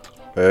whisper.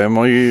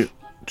 My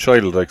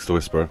child likes to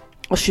whisper.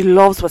 Well, she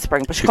loves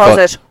whispering, but she calls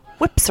it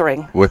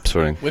whipsering.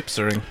 Whipsering.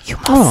 You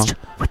must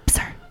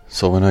whipser.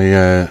 So when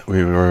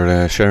we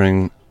were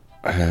sharing,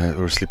 we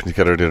were sleeping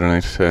together the other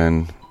night,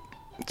 and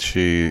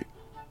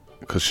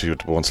because she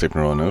won't sleep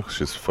in her own now,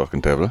 she's a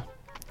fucking devil.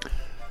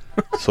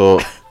 So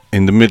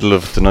in the middle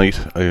of the night,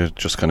 I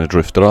just kind of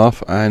drifted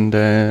off, and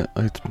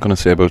I'm gonna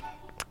say about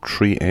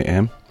 3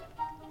 a.m.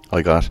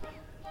 I got,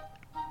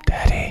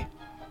 "Daddy,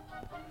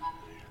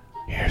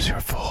 here's your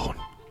phone."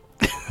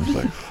 I was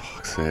like,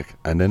 fuck's sake.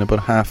 And then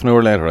about half an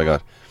hour later, I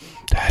got,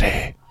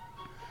 "Daddy,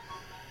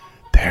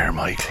 they're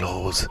my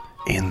clothes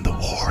in the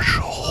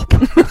wardrobe."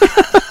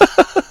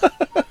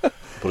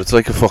 But it's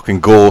like a fucking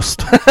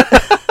ghost.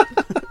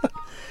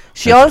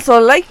 She also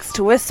likes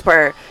to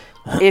whisper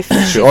if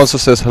she also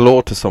says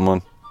hello to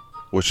someone,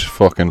 which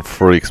fucking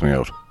freaks me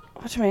out.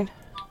 What do you mean?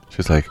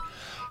 She's like,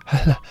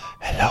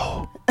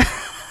 hello.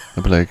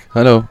 I'll be like,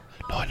 hello.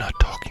 No, I'm not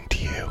talking to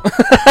you.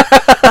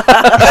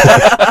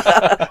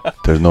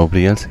 There's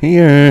nobody else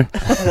here.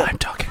 I'm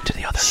talking to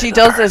the other. She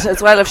does it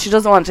as well if she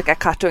doesn't want to get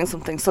caught doing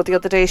something. So the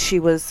other day she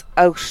was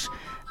out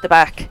the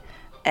back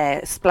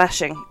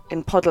splashing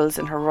in puddles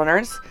in her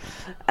runners,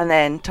 and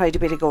then Tidy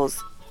Bitty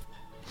goes,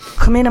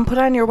 "Come in and put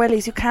on your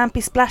wellies, you can't be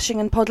splashing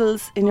in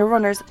puddles in your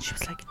runners." And she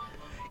was like,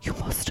 "You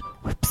must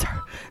whips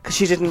her," because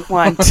she didn't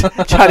want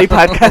Johnny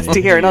Podcast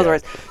to hear. In other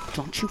words,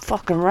 don't you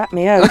fucking rat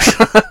me out.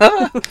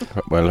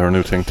 Well, her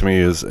new thing to me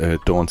is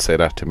don't say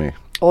that to me.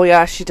 Oh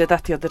yeah, she did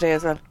that the other day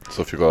as well.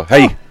 So if you go,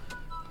 "Hey,"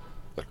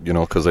 you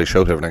know, because I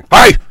shout everything,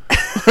 "Hey,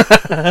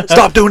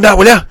 stop doing that,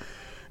 will ya?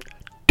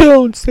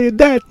 Don't say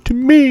that to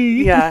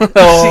me." Yeah.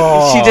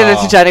 She did it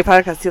to Johnny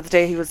Podcast the other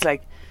day. He was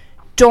like,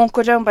 "Don't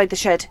go down by the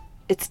shed,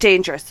 it's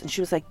dangerous." And she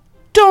was like,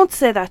 "Don't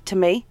say that to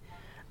me."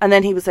 And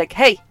then he was like,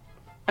 "Hey,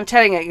 I'm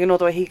telling you," you know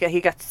the way he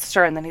gets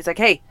stern. Then he's like,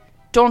 "Hey,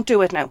 don't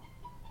do it now.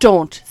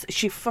 Don't."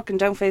 She fucking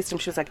downfaced him.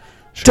 She was like,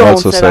 She "Don't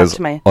also say says, that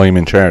to me." "I'm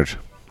in charge,"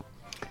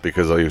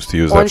 because I used to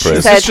use that And she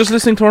phrase. said- It's just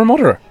listening to her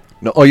mother.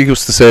 No, I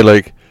used to say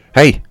like,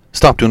 "Hey,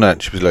 stop doing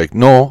that." She was like,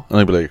 "No," and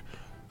I'd be like,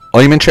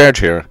 "I'm in charge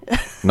here,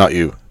 not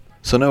you."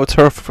 So now it's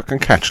her fucking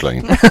catch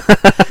line.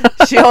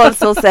 She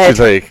also said,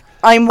 She's like,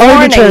 I'm "I'm in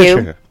warning charge you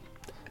here."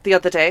 the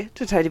other day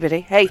to Tidy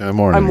Bitty. Hey, I'm I'm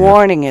warning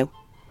warning you.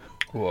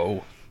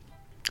 Whoa.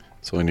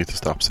 So I need to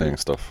stop saying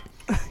stuff.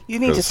 You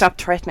need to 'Cause- stop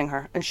threatening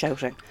her and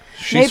shouting.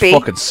 She's Maybe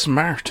fucking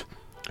smart.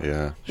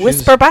 Yeah.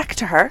 whisper back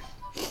to her.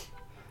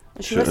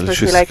 And she whispers,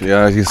 She's be like,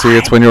 yeah, you see,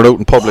 it's when you're out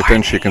in public,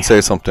 then she can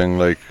say something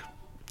like,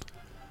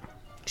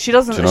 she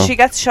doesn't. you know? She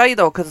gets shy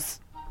though, because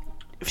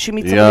if she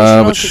meets somebody, "Yeah,"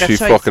 she but knows she she gets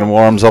shy. fucking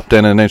warms up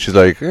then, and then she's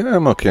like, "Yeah,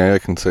 I'm okay. I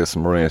can say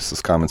some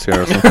racist comments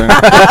here or something."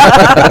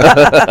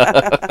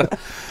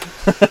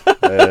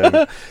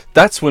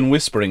 That's when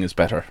whispering is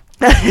better.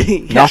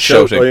 Yeah. Not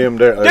shouting. I am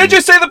there. Did you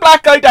say the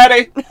black guy,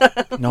 Daddy?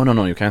 No,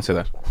 you can't say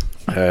that.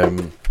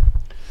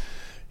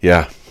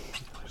 Yeah.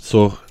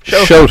 So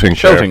Shouting,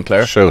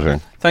 Claire.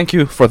 Shouting. Thank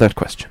you for that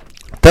question.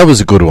 That was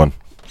a good one.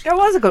 That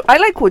was a good. I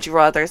like Would You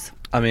Rathers.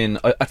 I mean,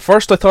 at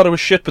first I thought it was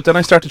shit, but then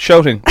I started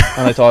shouting,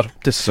 and I thought,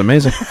 this is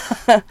amazing.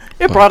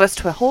 It brought us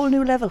to a whole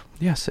new level.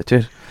 Yes, it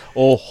did.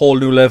 Oh, whole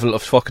new level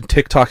of fucking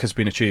TikTok has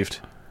been achieved.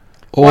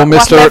 Oh, What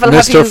level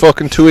have Mr. you-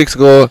 fucking 2 weeks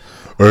ago.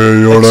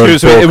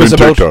 Excuse me, it was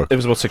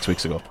about 6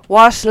 weeks ago.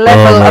 What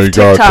level my of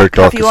God, TikTok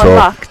TikTok have you is so-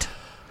 unlocked?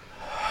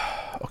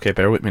 Okay,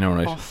 bear with me now,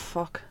 right? Oh,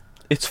 fuck.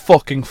 It's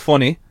fucking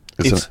funny.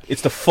 Is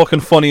It's the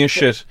fucking funniest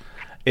shit.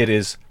 It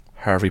is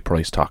Harvey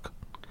Price talk.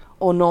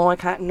 Oh, no, I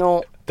can't.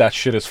 No. That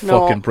shit is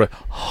No. fucking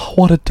oh,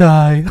 what a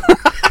die.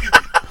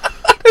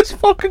 It's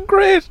fucking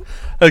great.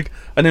 Like,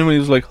 and then when he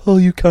was like, oh,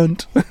 you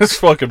can't. It's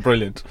fucking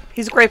brilliant.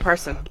 He's a great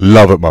person.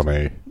 Love it,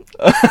 mummy.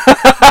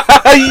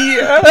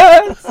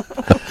 Yes.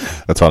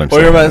 That's all I'm Or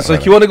saying. your man's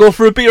like, you want to go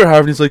for a beer, Harvey?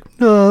 And he's like,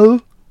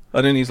 no.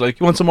 And then he's like,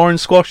 you want some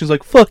orange squash? He's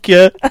like, fuck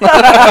yeah.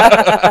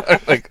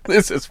 Like,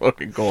 this is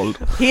fucking gold.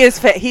 He is.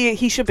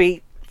 He should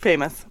be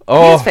famous.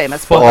 Oh, he is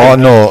famous. fuck. But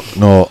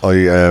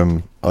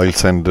no. I'll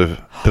send the.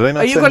 Did I not?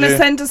 are you going to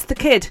send us the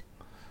kid?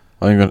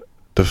 I'm going.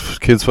 The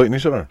kids fighting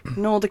each other.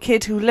 No, the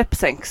kid who lip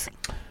syncs.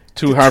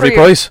 To Harvey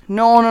Trio. Price?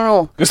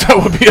 No. Because that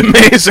would be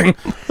amazing.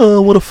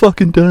 Oh, what a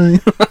fucking day.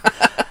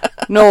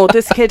 No,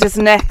 this kid is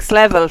next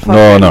level.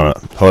 No.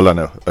 Hold on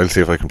now. I'll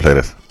see if I can play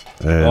this.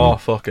 Oh,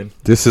 fucking.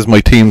 This is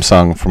my theme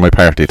song for my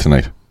party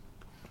tonight.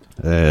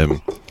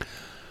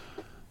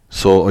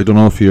 So I don't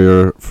know if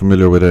you're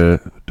familiar with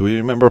do you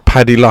remember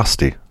Paddy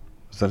Losty?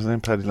 Is that his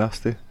name, Paddy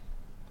Losty?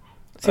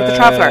 Is he the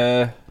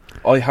Traveller?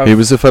 I have. He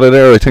was the fella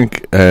there, I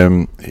think.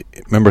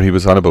 Remember, he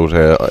was on about.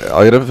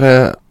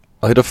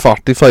 I'd have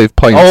 45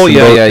 pints. Oh,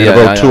 in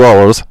about 2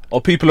 hours. Oh,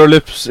 people are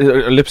lip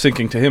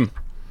syncing to him.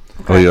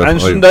 Oh yeah.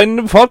 And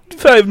then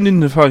 45 in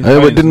the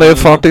didn't I have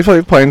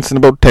 45 pints in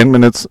about 10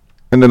 minutes,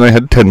 and then I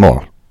had 10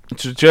 more.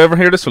 Did you ever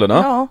hear this fella?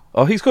 No.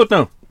 Oh, he's good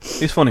now.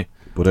 He's funny.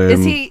 But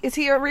Is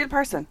he a real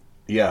person?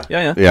 Yeah.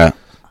 Yeah.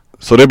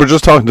 So they were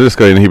just talking to this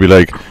guy, and he'd be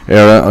like,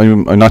 "Yeah,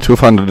 I'm not too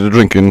fond of the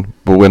drinking,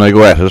 but when I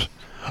go at it,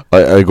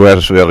 I go at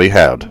it very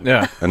hard."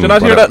 Yeah. And Did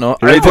not hear that? No.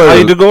 It went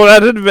I viral. do go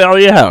at it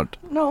very hard.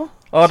 No.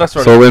 Oh, that's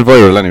right. So it went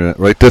viral anyway.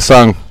 Right, this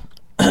song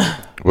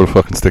will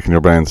fucking stick in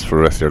your brains for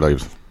the rest of your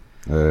lives.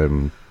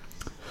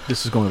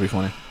 This is going to be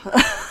funny.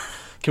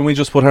 Can we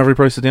just put Harvey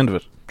Price at the end of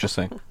it? Just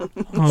saying. Oh,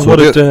 So what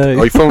a day.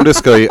 I found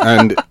this guy,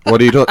 and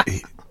what he does,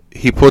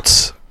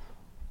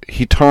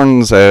 he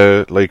turns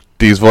like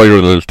these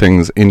viral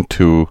things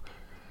into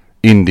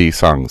indie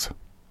songs.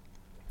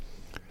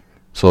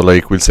 So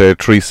like we'll say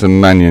Teresa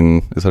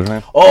Mannion, is that her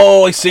name?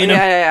 Oh, I seen him.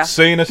 Yeah.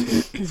 Seen it.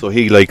 So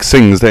he like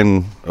sings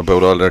then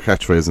about all their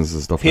catchphrases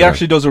and stuff. He like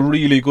actually does a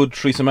really good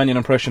Teresa Mannion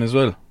impression as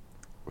well.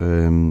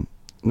 that.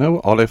 Now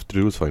all I have to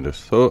do is find it.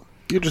 So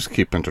you just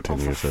keep Oh,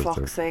 entertaining for yourself there.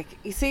 fuck's sake!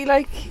 You see,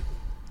 like, You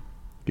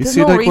there's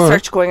see no like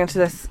research going into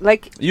this.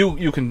 Like,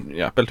 You can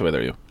belt away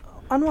there. You.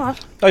 on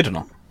what? I don't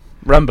know.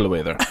 Ramble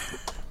away there.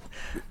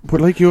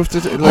 but like you have to.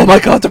 Oh my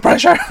god, the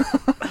pressure!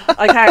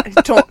 I can't.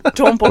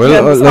 Don't put Well, me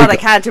on the spot. like-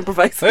 I can't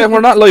improvise. Hey,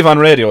 we're not live on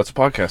radio. It's a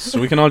podcast, so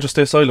we can all just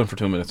stay silent for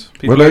 2 minutes.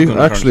 People Well, are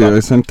gonna turn I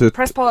it sent it.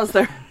 Press pause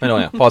there. on. I know.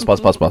 Yeah. Pause.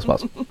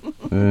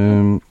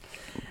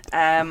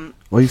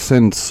 I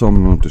send some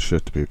amount of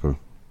shit to people.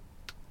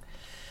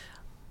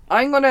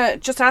 I'm gonna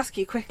just ask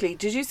you quickly.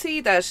 Did you see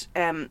that?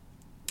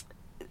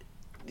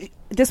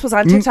 This was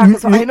on TikTok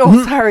as well. I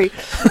know. Sorry.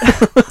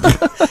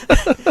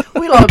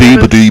 We'll all be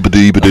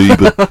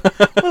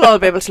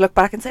able to look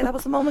back and say that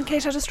was the moment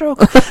Kate had a stroke.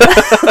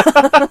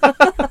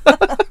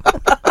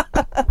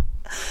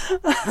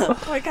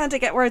 Why can't I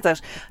get words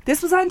out?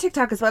 This was on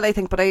TikTok as well, I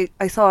think, but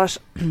I saw it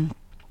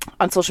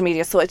on social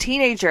media. So a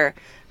teenager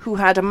who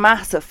had a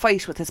massive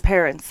fight with his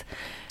parents.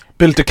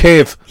 Built a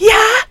cave.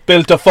 Yeah!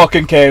 Built a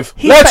fucking cave.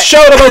 He Let's spe-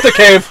 shout about the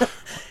cave.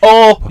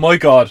 Oh my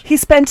god. He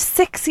spent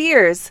 6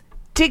 years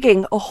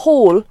digging a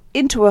hole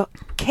into a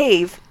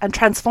cave and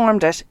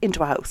transformed it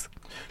into a house.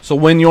 So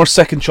when your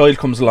second child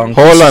comes along,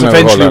 Hold this on is now,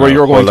 eventually where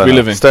you're going hold to be on now.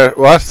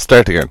 living.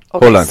 Start again.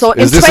 Okay, Hold on. so in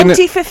Is this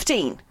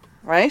 2015,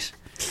 right,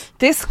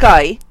 this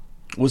guy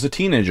Was a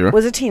teenager.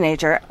 was a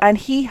teenager and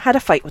he had a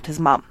fight with his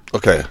mom.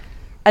 Okay.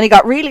 And he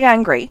got really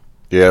angry,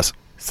 Yes.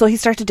 so he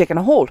started digging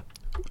a hole.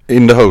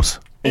 In the house.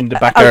 In the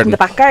back out garden. in the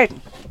back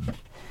garden.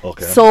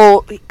 Okay.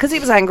 So, because he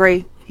was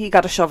angry, he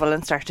got a shovel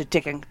and started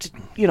digging to,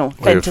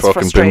 vent his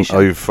frustration.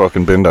 I've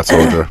fucking been that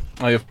soldier.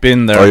 I have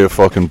been there. I have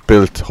fucking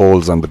built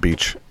holes on the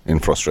beach in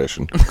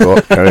frustration.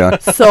 Go, carry on.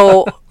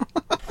 So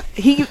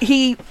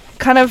he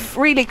kind of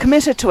really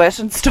committed to it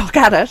and stuck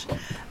at it.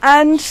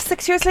 And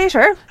 6 years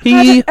later, He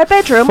had a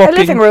bedroom, a fucking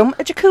living room,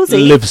 a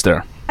jacuzzi, lives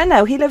there. and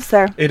now he lives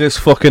there. It is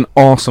fucking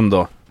awesome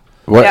though.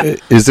 What Yeah.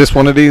 is this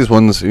one of these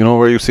ones? You know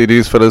where you see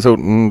these fellas out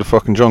in the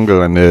fucking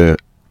jungle and they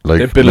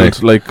They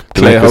build like they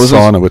clay make a houses.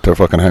 sauna with their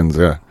fucking hands.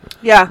 Yeah.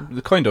 Yeah,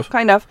 Kind of.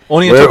 kind of.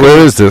 Only in Where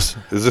is this?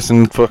 Is this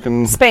in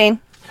fucking? Spain.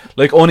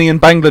 Like only in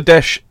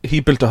Bangladesh, he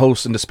built a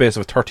house in the space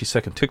of a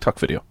 30-second TikTok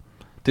video.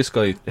 This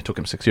guy, it took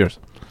him 6 years.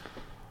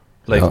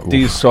 Like Oh,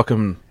 these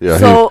fucking. Yeah.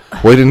 So-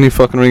 why didn't he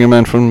fucking ring a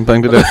man from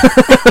Bangladesh?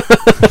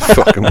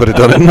 Fucking would have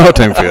done it in no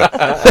time for you.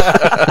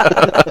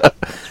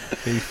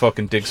 He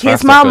fucking digs His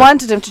fast. mom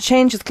wanted him to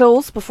change his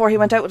clothes before he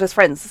went out with his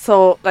friends.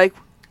 So, like...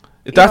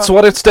 That's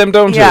what it stemmed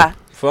down to. Yeah.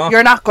 Fuck.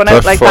 You're not going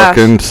out like that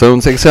fucking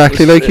sounds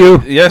exactly like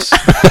you. Yes.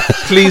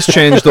 Please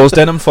change those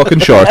denim fucking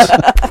shorts.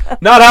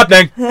 Not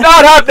happening.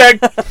 Not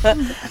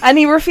happening. And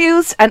he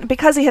refused, and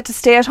because he had to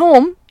stay at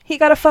home, he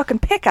got a fucking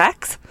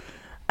pickaxe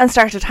and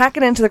started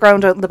hacking into the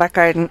ground out in the back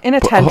garden in a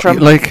tantrum.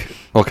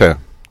 Okay.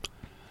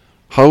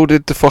 How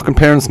did the fucking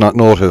parents not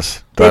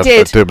notice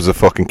that there was a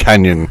fucking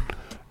canyon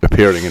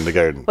appearing in the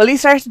garden? Well, he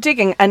started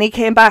digging, and he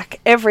came back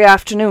every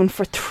afternoon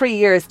for 3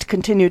 years to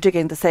continue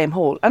digging the same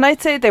hole. And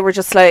I'd say they were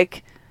just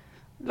like,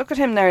 look at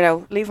him there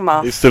now, leave him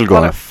off. He's still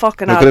going. What a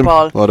fucking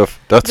oddball.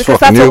 That's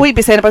what we'd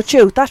be saying about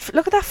you. Look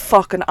at that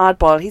fucking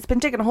oddball. He's been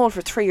digging a hole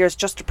for 3 years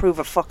just to prove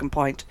a fucking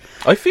point.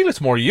 I feel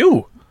it's more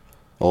you.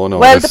 Oh no.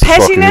 Well, the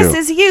pettiness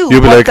is you.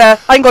 You'd be like,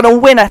 I'm going to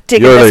win at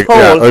digging this hole.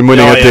 Yeah, I'm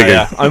winning at digging.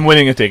 Yeah. I'm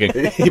winning at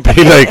digging. He'd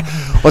be like,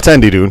 what's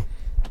Andy doing?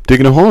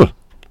 Digging a hole.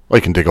 I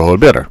can dig a hole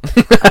better.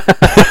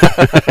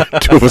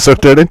 Two of us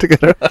out there then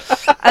together.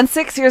 And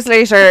 6 years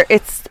later,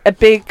 it's a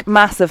big,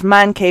 massive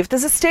man cave.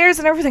 There's a stairs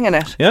and everything in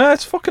it. Yeah,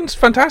 it's fucking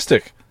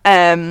fantastic.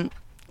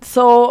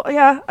 So,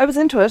 yeah, I was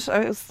into it.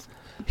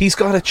 He's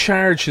got to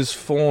charge his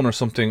phone or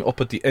something up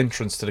at the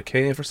entrance to the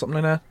cave or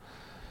something like that.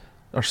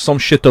 Or some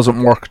shit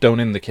doesn't work down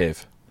in the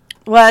cave.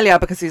 Well, yeah,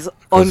 because he's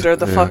under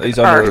the fucking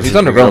earth. He's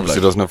underground. He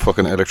doesn't have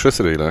fucking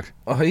electricity, like.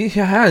 Oh, he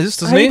has,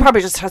 doesn't he? He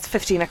probably just has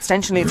 15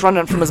 extension leads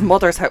running from his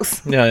mother's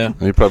house. Yeah.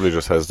 He probably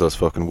just has those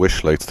fucking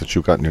wish lights that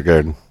you got in your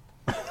garden.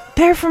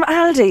 They're from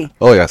Aldi.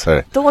 Oh, yeah,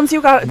 sorry. The ones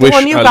you got. Wish, the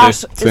one you Aldi.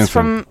 got is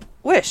from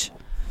Wish.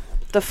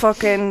 The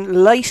fucking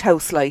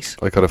lighthouse light.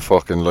 I got a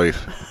fucking light.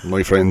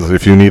 My friends,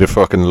 if you need a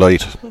fucking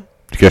light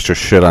to get your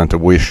shit onto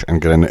Wish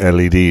and get an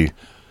LED,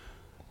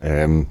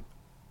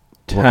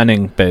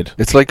 tanning bed.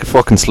 It's like a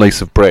fucking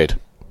slice of bread.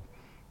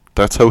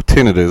 That's how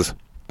thin it is,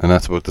 and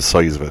that's about the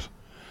size of it.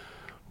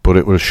 But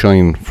it will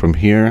shine from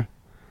here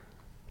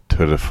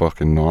to the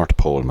fucking North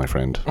Pole, my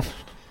friend.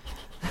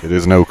 It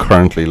is now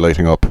currently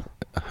lighting up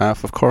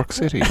half of Cork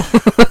City.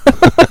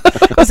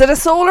 Is it a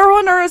solar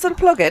one or is it a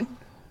plug-in?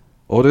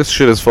 Oh, this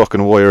shit is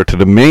fucking wired to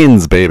the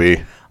mains,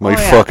 baby. My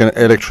fucking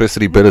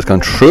electricity bill has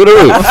gone through the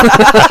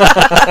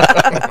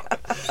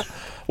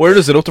roof. Where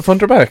is it, up the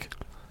front or back?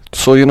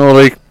 So, you know,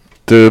 like,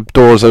 the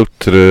doors out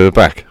to the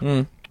back.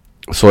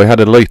 So I had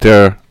a light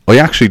there. I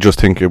actually just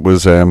think it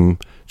was, do you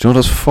know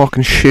those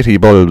fucking shitty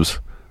bulbs?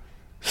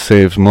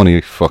 Saves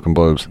money, fucking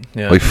bulbs.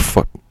 Yeah. Like,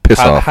 piss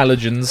off.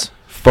 Halogens.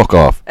 Fuck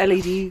off.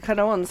 LED kind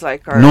of ones,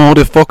 like. Or No,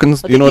 the fucking,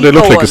 you know, they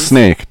look like a ones.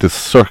 snake. The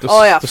circle.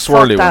 Oh yeah, the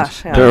swirly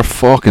ones. Yeah. They're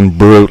fucking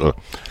brutal.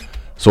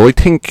 So I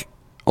think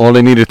all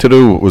I needed to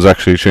do was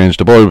actually change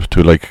the bulb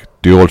to like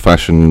the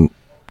old-fashioned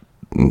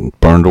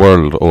burn the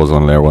world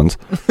ozone layer ones.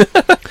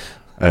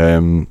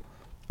 And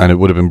it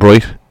would have been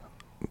bright,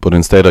 but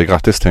instead I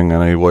got this thing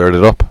and I wired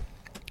it up,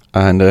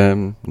 and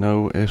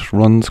now it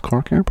runs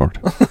Cork Airport.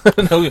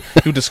 Now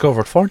you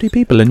discovered 40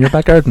 people in your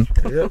back garden.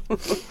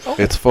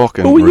 It's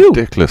fucking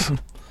ridiculous.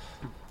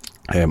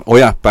 Oh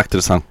yeah, back to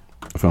the song.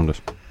 I found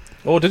it.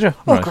 Oh, did you?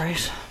 Oh, Right.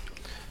 great.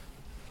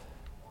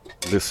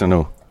 Listen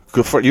now.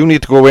 You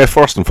need to go away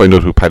first and find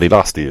out who Paddy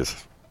Losty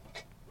is.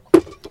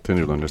 Then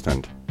you'll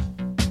understand.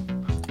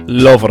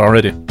 Love it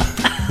already.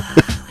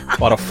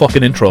 What a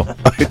fucking intro.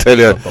 I tell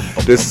you,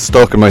 this is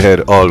stuck in my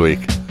head all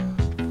week.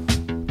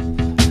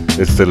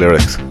 It's the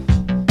lyrics.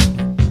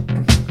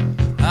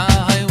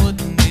 I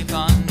wouldn't be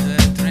fond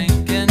of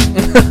drinking,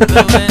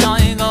 but when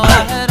I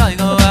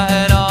go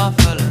ahead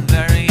awful and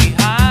very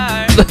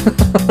hard.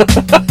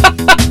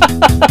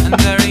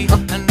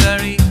 and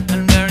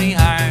very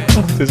hard.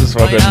 This is I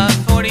fucking... have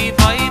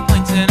 45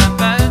 points in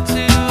about 2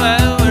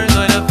 hours.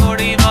 I have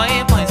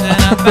 45 points in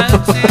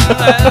about 2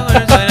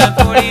 hours. I have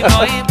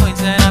 45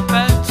 points in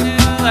about 2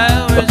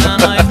 hours.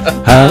 And I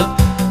have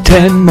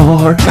 10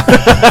 more.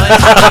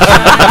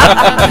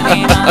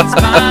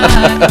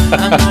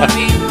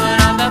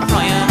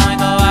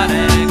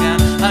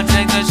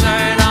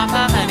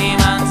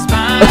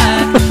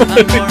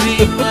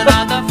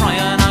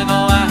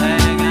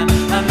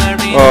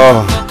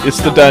 Oh, It's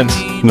the dance.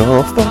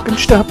 no fucking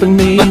stopping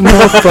me,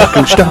 no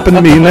fucking stopping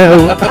me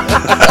now.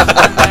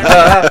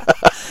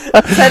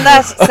 Send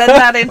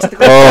that into the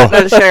group chat and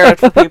I'll share it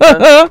for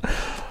people.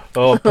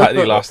 Oh, Paddy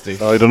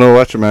Losty. I don't know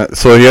what you meant.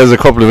 So he has a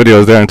couple of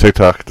videos there on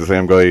TikTok, the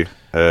same guy.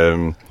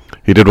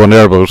 He did one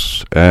there about,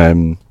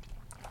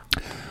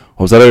 what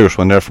was that Irish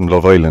one there from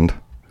Love Island?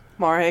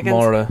 Maura Higgins.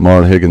 More,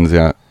 Maura Higgins,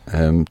 yeah. Do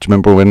you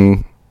remember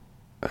when,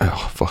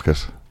 oh, fuck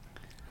it.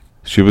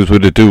 She was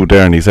with a dude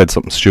there and he said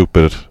something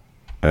stupid.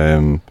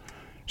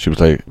 She was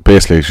like,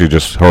 basically,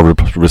 her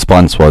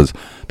response was,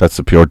 that's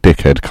a pure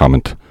dickhead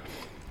comment.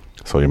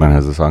 So your man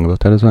has a song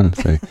about that as well.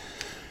 It's like,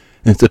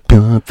 it's a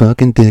pure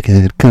fucking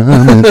dickhead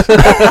comment.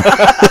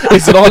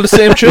 Is it all the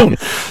same tune?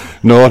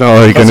 No,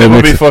 he That's can would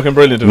mix be it. fucking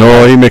brilliant.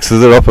 No, he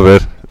mixes it up a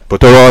bit.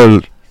 But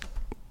they're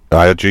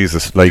all,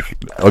 Jesus, like,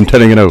 I'm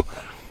telling you now,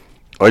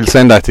 I'll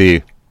send that to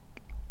you,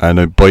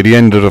 and by the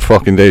end of the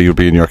fucking day, you'll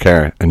be in your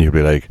car, and you'll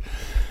be like,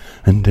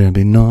 and there'll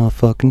be no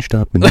fucking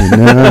stopping me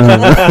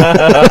now.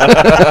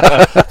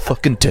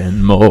 Fucking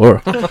 10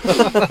 more.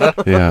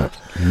 Yeah,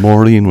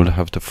 Maureen will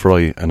have to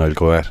fry, and I'll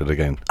go at it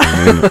again.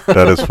 I mean,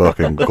 that is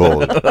fucking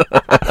gold.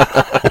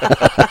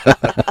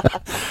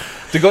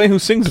 The guy who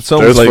sings it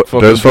sounds like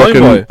there's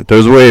fucking Blind Boy.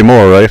 there's way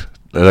more, right?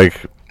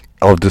 Like,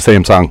 of the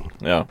same song.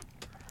 Yeah.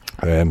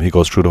 He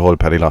goes through the whole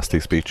Paddy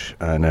Losty speech,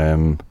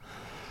 and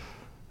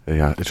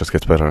yeah, it just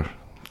gets better.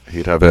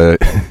 He'd have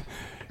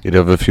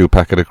a few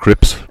packet of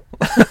Crips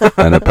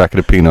and a packet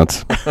of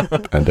peanuts,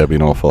 and there'd be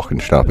no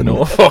fucking stopping.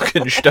 No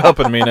fucking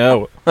stopping me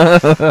now.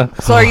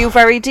 So are you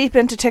very deep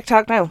into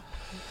TikTok now?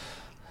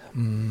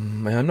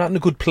 I'm not in a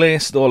good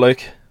place though.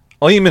 Like,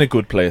 I'm in a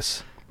good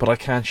place, but I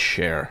can't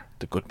share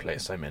the good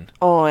place I'm in.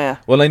 Oh yeah.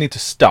 Well, I need to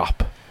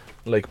stop,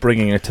 like,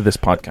 bringing it to this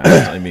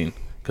podcast. I mean,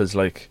 because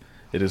like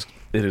it is.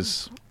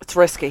 It's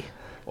risky.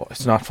 Oh,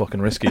 it's not fucking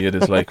risky. It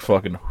is like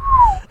fucking.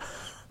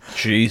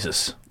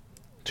 Jesus.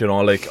 Do you know,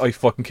 like, I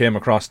fucking came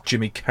across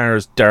Jimmy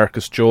Carr's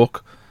darkest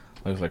joke.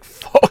 I was like,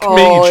 fuck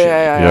me.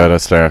 Yeah,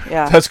 that's there.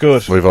 yeah. That's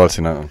good. We've all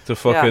seen that one. The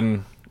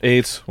fucking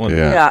AIDS one.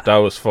 Yeah. That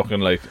was fucking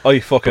like, I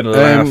fucking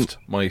laughed.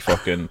 My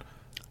fucking.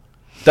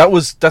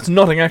 That's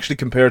nothing actually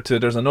compared to.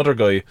 There's another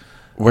guy.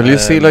 Well, you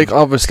see, like,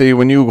 obviously,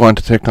 when you go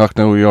onto TikTok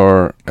now,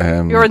 you're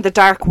in the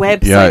dark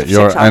web. Yeah,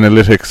 your TikTok.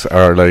 analytics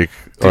are like,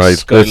 This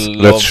alright, guy let's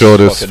loves show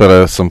this fucking-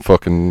 fella some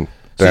fucking.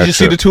 So dark did you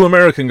see shit. the two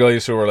American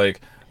guys who were like,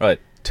 right,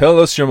 tell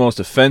us your most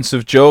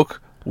offensive joke,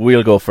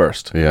 we'll go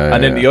first. Yeah,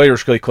 and then yeah. the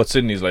Irish guy cuts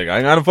in and he's like,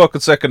 hang on a fucking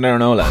second there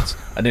now, lads.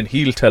 And then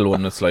he'll tell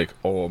one that's like,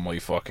 oh my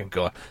fucking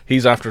god.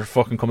 He's after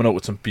fucking coming out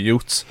with some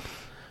buttes.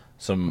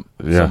 We're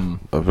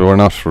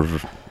not.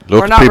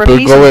 Look, We're not people,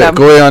 repeating go them.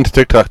 away onto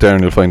TikTok there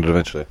and you'll find it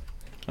eventually.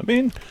 I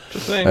mean,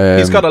 just saying.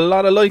 He's got a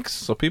lot of likes,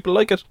 so people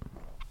like it.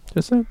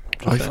 Just saying.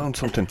 I found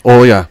something.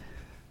 Oh, yeah.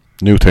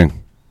 New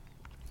thing.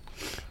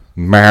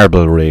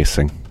 Marble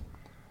racing.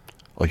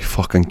 I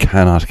fucking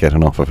cannot get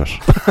enough of it.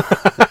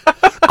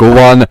 Go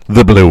on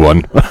the blue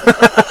one.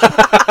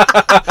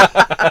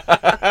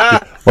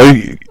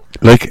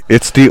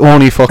 It's the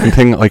only fucking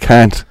thing I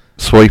can't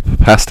swipe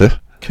past it.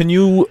 Can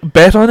you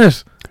bet on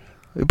it?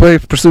 But I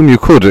presume you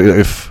could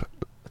if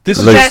This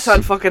is Like- Bet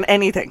on fucking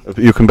anything.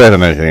 you can bet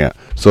on anything. Yeah.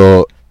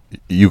 So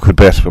you could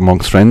bet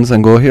amongst friends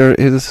and go, here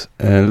is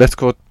let's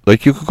go.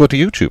 Like, you could go to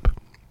YouTube,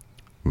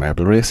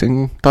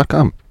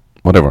 marbleracing.com,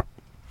 whatever.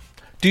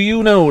 Do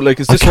you know, like,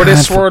 is I this where they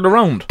can't swirl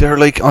around? They're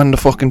like on the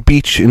fucking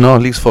beach in all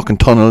these fucking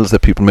tunnels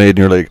that people made, and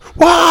you're like,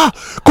 "Wow,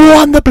 go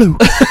on the blue."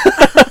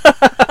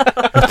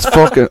 It's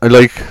fucking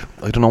like,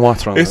 I don't know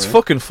what's wrong. It's with it.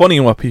 fucking funny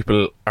what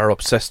people are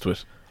obsessed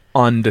with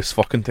on this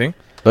fucking thing.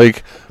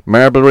 Like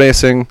marble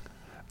racing,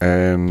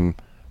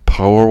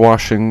 power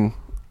washing,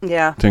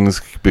 Yeah.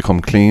 things become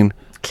clean.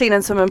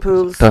 Cleaning swimming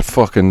pools. That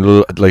fucking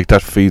like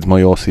that feeds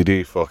my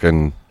OCD.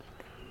 Fucking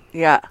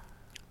Yeah.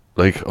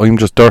 like, I'm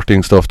just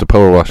dirtying stuff to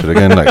power wash it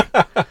again. Like,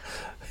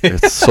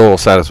 it's so I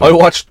satisfying.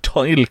 watched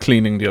tile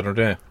cleaning the other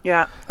day.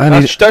 Yeah. And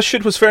That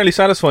shit was fairly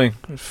satisfying,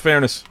 in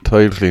fairness.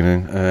 tile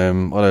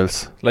cleaning. What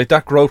else? Like,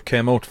 that grout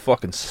came out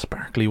fucking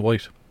sparkly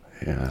white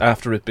Yeah.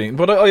 after it being...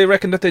 But I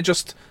reckon that they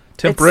just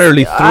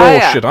temporarily It's- throw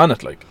yeah. shit on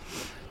it, like.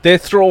 They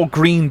throw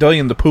green dye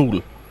in the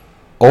pool.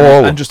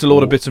 Oh, And just a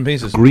load of bits and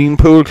pieces. green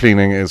pool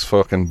cleaning is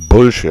fucking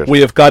bullshit.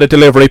 We have got a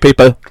delivery,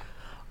 people.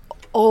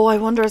 Oh, I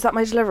wonder, is that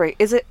my delivery?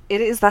 Is it?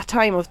 It is that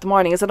time of the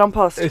morning. Is it on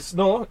post? It's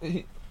no...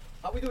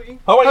 How are we doing?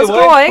 How are How's it you,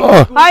 going?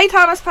 Oh. Hi,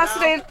 Thomas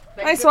Pasadena.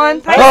 Nice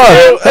one. Thanks.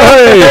 Oh,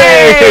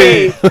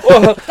 hey!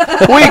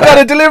 Hey! We got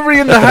a delivery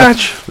in the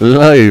hatch.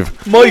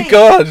 Live. My Hey.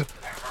 God.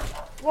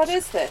 What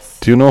is this?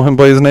 Do you know him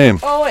by his name?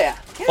 Oh, yeah.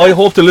 I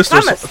hope the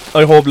listeners... Thomas.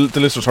 I hope the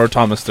listeners heard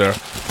Thomas there.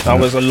 That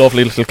was a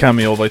lovely little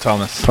cameo by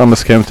Thomas.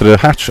 Thomas came to the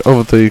hatch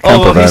of the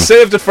camper Oh, he van.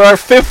 saved it for our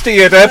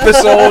 50th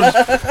episode.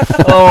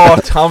 Oh,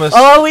 Thomas.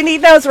 All we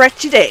need now is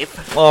Retchy Dave.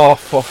 Oh,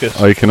 fuck it.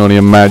 I can only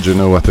imagine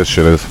what this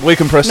shit is. We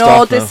can press No,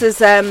 stop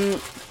this now. is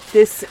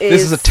This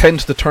is a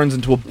tent that turns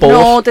into a boat.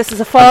 No, this is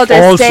a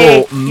Father's also Day.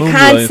 You Moonlight.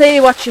 can't say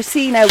what you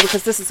see now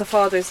because this is a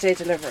Father's Day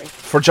delivery.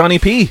 For Johnny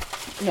P.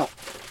 No,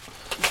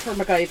 for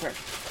MacGyver.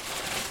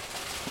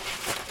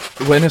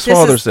 When is This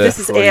Father's Day? This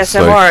is Christ,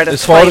 ASMR. like- that's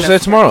Is Father's Day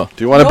finest. tomorrow?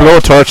 Do you want a No.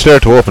 blowtorch there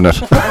to open it?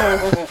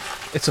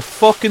 It's a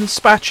fucking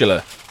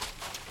spatula.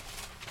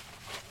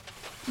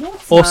 No,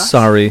 it's Oh, not.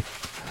 sorry.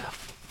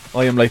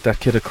 I am like that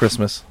kid at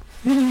Christmas.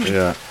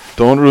 Yeah.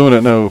 Don't ruin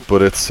it now,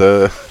 but it's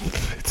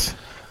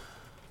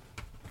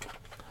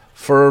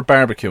For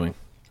barbecuing.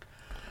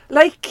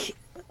 Like,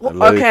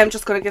 like- okay, I'm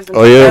just going to give them.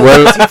 Oh, yeah,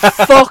 well- he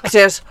fucked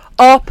it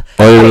up.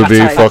 I will be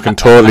big time. fucking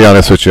totally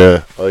honest with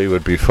you. I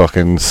would be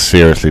fucking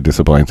seriously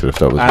disappointed if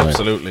that was mine.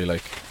 Absolutely,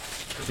 like.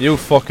 You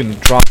fucking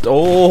dropped.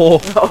 Oh. Oh,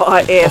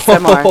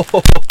 ASMR.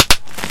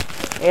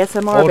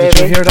 ASMR, Oh, baby. did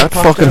you hear That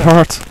pop fucking there?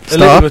 hurts. A Stop.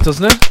 little bit,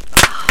 doesn't it?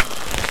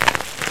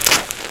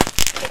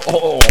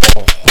 Oh.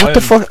 What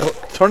the fuck?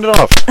 Turn it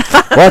off.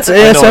 What's I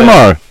know,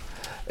 ASMR?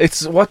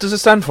 It's... What does it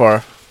stand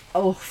for?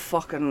 Oh,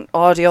 fucking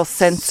audio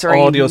sensory,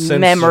 Audio sensory-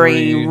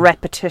 memory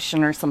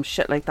repetition or some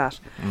shit like that.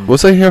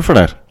 Was I here for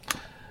that?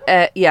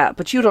 Yeah,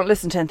 but you don't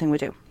listen to anything we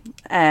do.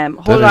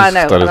 Hold That on is-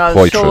 now, that and is I'll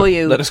quite show true.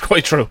 you. That is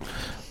quite true.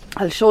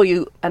 I'll show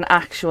you an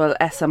actual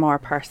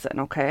SMR person.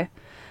 Okay.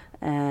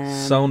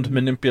 Sound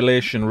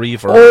manipulation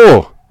reverb.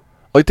 Oh,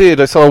 I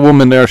did. I saw a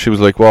woman there. She was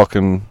like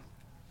walking,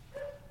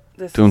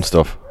 This doing is,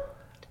 stuff.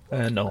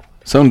 No.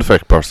 Sound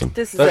effect person.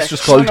 This is That's it.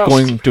 just called Shut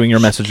up. doing your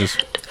messages.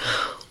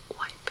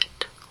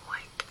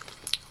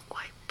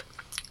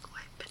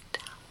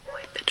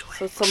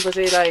 So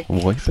somebody like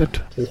Wipe it.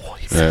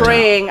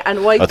 spraying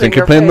and wiping. I think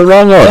your you're playing face. the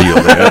wrong audio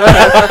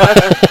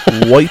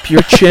there. Wipe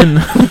your chin.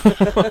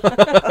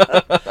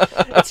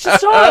 It's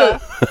just all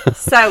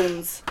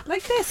sounds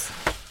like this.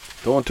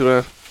 Don't do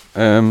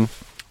that.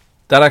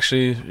 That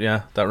actually,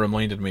 that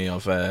reminded me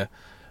of. I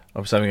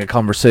was having a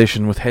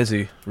conversation with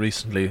Hezi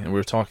recently, and we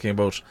were talking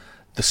about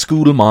the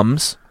school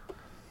moms.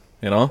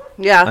 You know,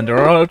 Yeah. and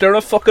they're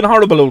a fucking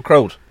horrible old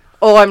crowd.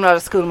 Oh, I'm not a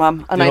school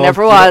mom, and You I know-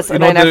 never you know- was, you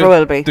and know I never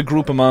will be. The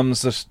group of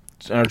moms that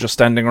are just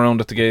standing around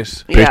at the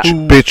gate. Yeah.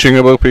 Bitching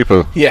about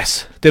people.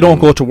 Yes, they don't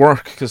go to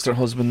work because their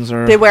husbands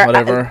are They wear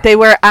whatever. they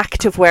wear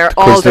active wear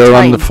all Because the they're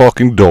time. on the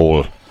fucking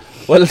dole.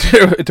 Well,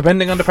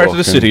 depending on the part of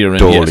the city you're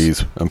in. Yes.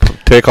 Dolies. And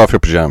take off your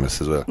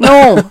pyjamas as well.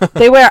 No,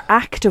 they wear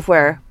active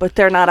wear, but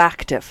they're not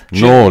active.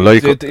 No,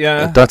 like,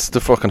 Yeah. that's the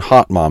fucking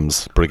hot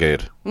moms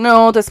brigade.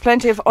 No, there's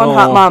plenty of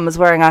unhot No. moms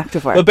wearing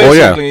active wear. Well, Oh,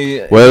 yeah.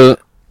 basically, Well,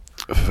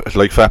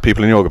 like fat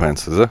people in yoga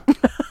pants, is it?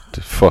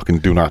 Fucking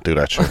do not do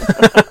that shit.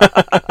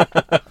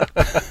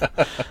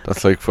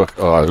 That's like fuck.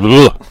 Oh,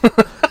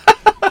 ugh.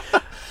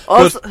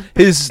 Also, but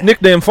his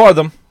nickname for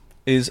them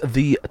is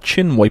the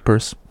Chin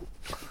Wipers.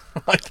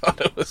 I thought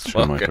it was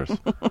Chin fucking- wipers.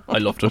 I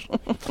loved it.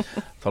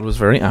 Thought it was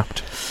very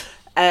apt.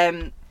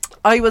 I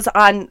was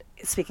on.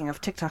 Speaking of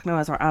TikTok now,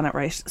 as we're on it,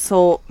 right?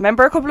 So,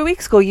 remember a couple of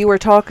weeks ago, you were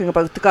talking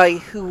about the guy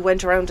who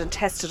went around and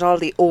tested all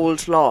the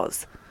old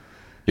laws.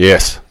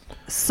 Yes.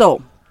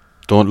 So,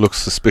 Don't look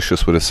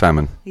suspicious with a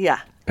salmon. yeah.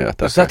 Yeah,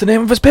 that's Is that the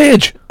name of his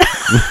page?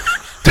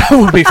 That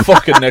would be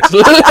fucking next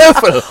level.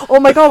 Oh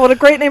my god, what a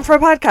great name for a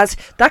podcast!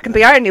 That can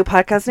be our new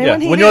podcast name. Yeah,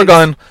 When, he when you're leaves.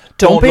 gone,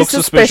 Don't be look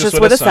suspicious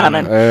with a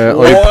salmon. I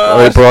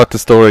What? brought the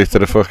story to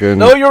the fucking.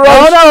 No, you're Oh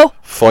right. no!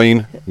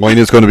 Fine. Mine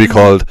is going to be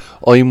called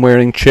I'm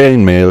wearing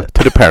chainmail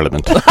to the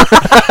Parliament.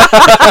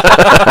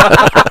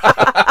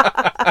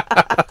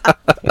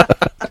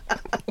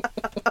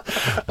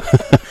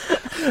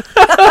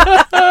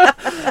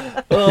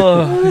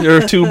 Oh,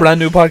 your two brand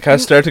new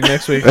podcasts starting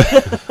next week.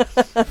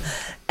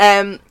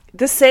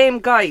 The same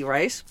guy,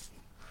 right?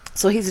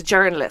 So he's a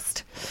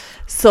journalist.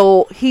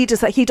 So he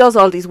does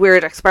all these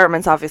weird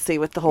experiments, obviously,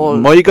 with the whole.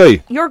 My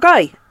guy. Your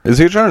guy. Is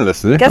he a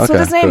journalist, is he? Guess what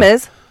his name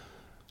is?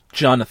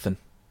 Jonathan.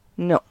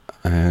 No.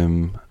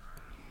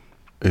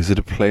 Is it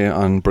a play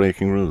on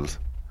breaking rules?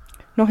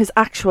 No, his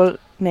actual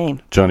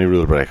name. Johnny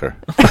Rule Breaker.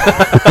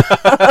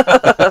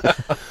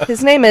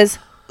 His name is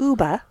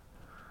Oobah.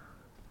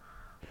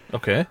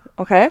 Okay.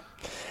 Okay?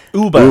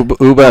 Oobah.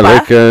 Uber,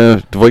 like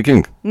the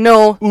Viking.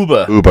 No,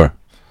 Oobah. Uber.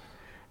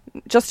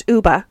 just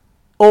Oobah.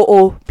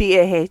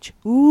 Oobah.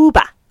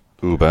 Oobah.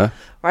 Uber.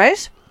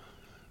 Right?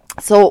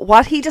 So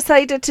what he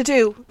decided to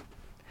do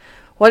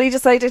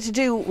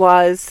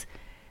was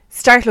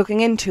start looking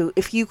into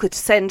if you could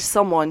send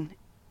someone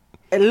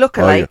a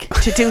lookalike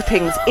to do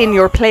things in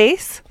your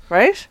place,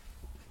 right?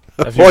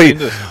 Have you Why? seen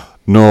this?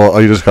 No,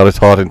 I just got a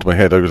thought into my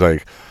head. I was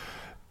like,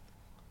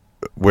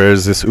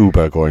 where's this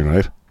Uber going,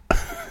 right?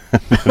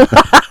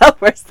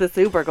 Where's this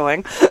Uber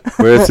going?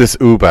 Where's this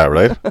Uber,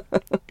 right?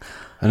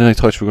 And then I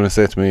thought you were going to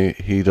say to me,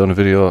 he done a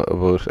video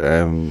about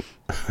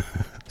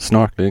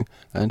snorkeling,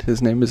 and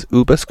his name is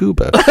Oobah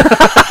Scuba.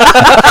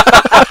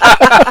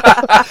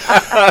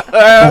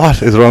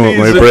 What is wrong with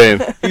my brain?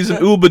 He's an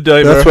Oobah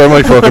diver. That's where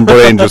my fucking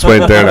brain just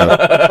went there now.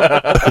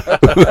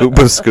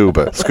 Oobah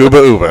Scuba. Scuba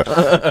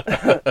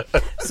Uber.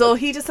 So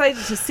he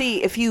decided to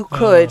see if you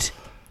could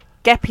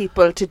get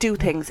people to do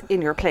things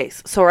in your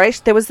place. So, right,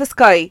 there was this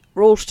guy,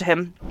 wrote to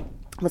him,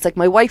 was like,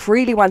 my wife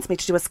really wants me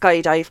to do a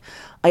skydive.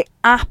 I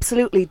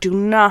absolutely do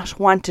not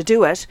want to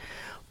do it,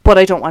 but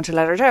I don't want to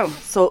let her down.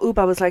 So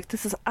Oobah was like,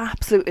 this is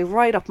absolutely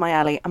right up my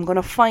alley. I'm going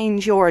to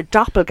find your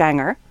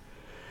doppelganger,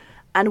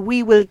 and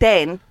we will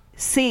then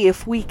see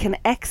if we can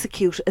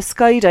execute a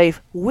skydive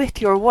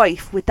with your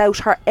wife without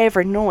her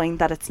ever knowing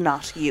that it's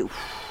not you.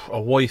 A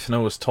wife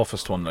now is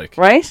toughest one, like.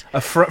 Right?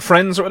 A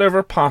friends or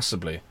whatever,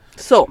 possibly.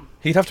 So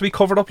He'd have to be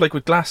covered up, like,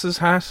 with glasses,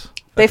 hat.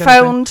 they that kind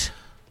of thing. found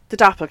the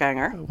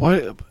doppelganger.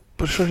 Why?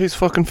 But sure, he's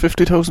fucking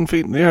 50,000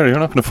 feet in the air. You're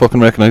not going to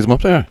fucking recognise him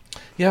up there.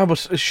 Yeah, but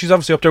she's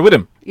obviously up there with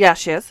him. Yeah,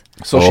 she is.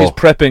 So Oh. she's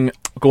prepping,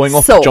 going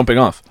up, So- jumping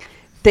off.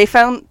 They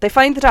find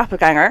the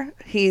doppelganger.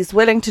 He's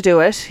willing to do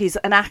it. He's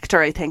an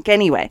actor, I think,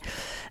 anyway.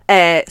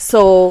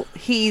 So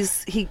he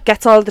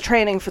gets all the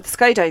training for the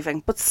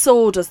skydiving, but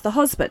so does the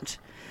husband.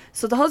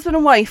 So the husband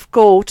and wife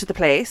go to the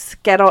place,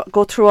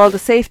 go through all the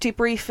safety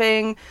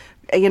briefing,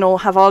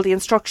 have all the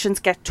instructions,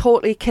 get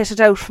totally kitted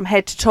out from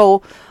head to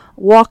toe.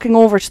 walking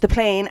over to the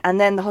plane, and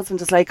then the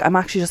husband is like, I'm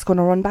actually just going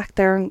to run back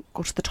there and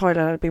go to the toilet,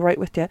 I'll be right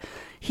with you.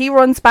 He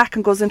runs back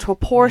and goes into a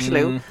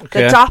portaloo.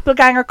 Okay. The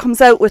doppelganger comes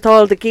out with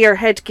all the gear,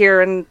 headgear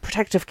and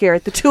protective gear.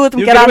 The two of them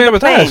You get get on away the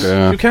with plane. that.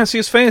 Yeah. You can't see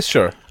his face,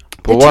 sure.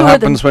 But The what two of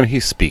happens them- when he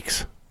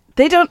speaks?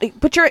 They don't,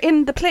 but you're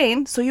in the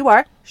plane, so you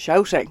are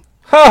shouting.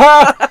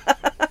 I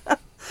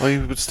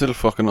would still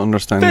fucking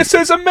understand. This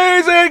is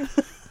amazing!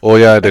 Oh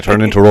yeah, they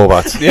turn into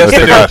robots. Yes, I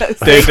they forgot. do.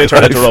 They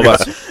turn into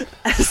robots.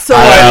 So,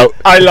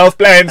 I love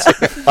planes.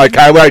 I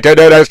can't wait to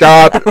do this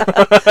job.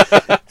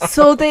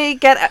 so they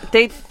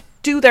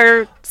do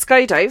their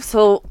skydive.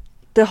 So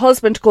the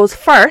husband goes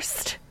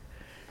first.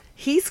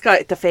 He's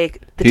got the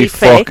deep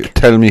fake.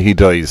 Tell me he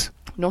dies.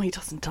 No, he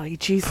doesn't die.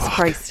 Jesus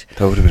Christ.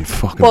 That would have been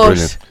fucking But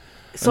brilliant.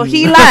 so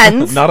he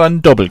lands. Not on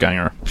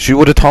Doppelganger. She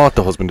would have thought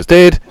the husband is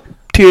dead.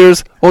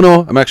 Tears. Oh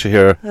no, I'm actually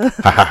here. Ha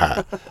ha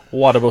ha.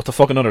 What about the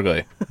fucking other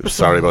guy?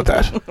 Sorry about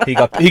that.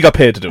 He got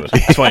paid to do it.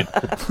 It's fine.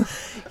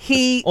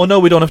 Oh no,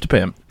 we don't have to pay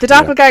him. The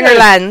doppelganger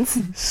lands.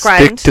 Stick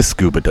Grand. to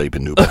scuba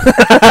diving, noob.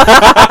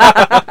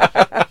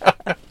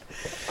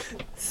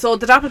 So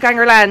the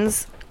doppelganger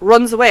lands,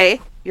 runs away.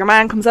 Your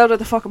man comes out of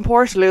the fucking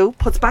portaloo,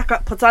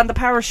 puts on the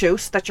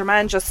parachute that your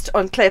man just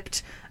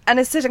unclipped, and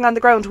is sitting on the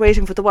ground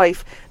waiting for the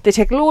wife. They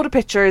take a load of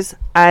pictures,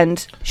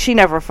 and she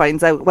never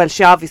finds out. Well,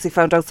 she obviously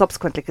found out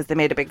subsequently because they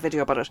made a big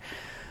video about it.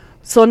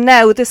 So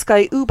now this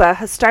guy Oobah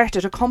has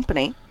started a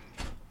company,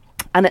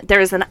 and there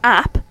is an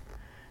app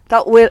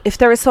that will, if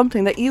there is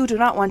something that you do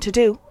not want to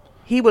do,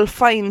 he will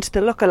find the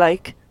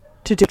lookalike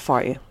to do it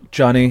for you.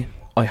 Johnny,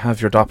 I have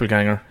your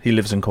doppelganger. He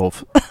lives in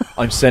Cove.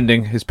 I'm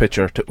sending his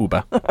picture to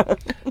Oobah.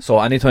 So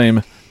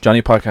anytime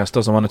Johnny Podcast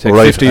doesn't want to take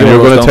Right, 50 and euros you're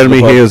going to down tell the me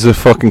pub- he has a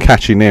fucking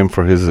catchy name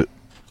for his...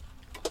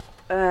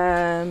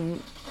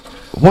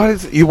 Why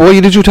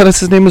did you tell us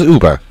his name was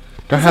Oobah?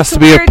 There has It's to a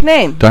be weird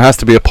name. There has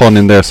to be a pun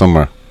in there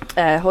somewhere.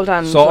 Hold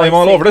on. So I'm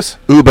all over this.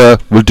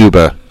 Oobah will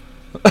dooba.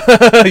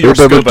 Your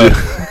Oobah will scuba. do-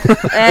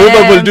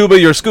 Oobah will dooba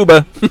your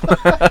scuba.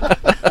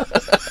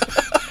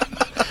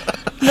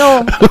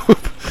 No,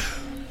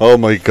 Oh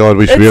my god,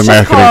 we should be a It's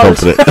just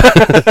marketing company.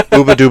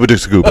 Oobah dooba doo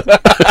scuba.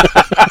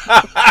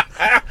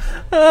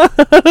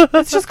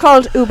 it's just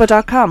called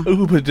Uber.com.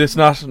 Oobah, it's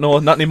not. No,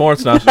 not anymore.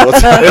 It's not.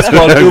 It's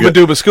called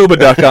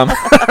OobahDoobahScuba.com.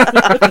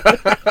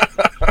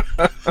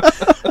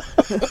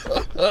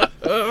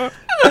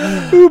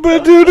 Oobah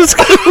dooba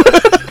scuba.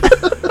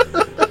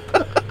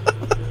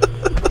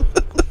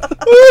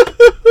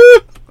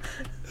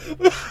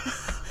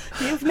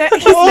 He's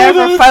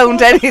never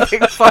found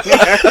anything funnier.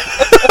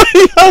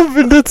 I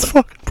haven't, it's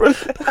fucking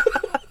brilliant.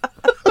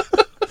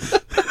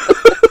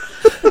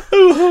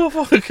 Oh,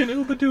 fucking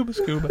Oobah Dooba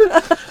Scuba.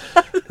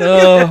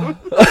 Oh.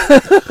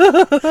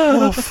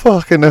 Oh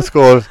fucking, that's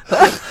good.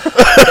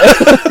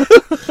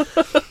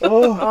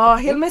 Oh,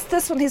 he'll miss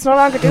this one. He's no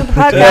longer doing the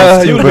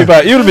podcast. You'll be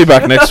back. You'll be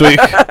back next week.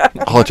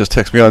 Oh, just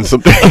text me on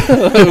something.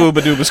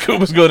 Oobah Dooba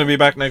Scuba's going to be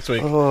back next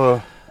week.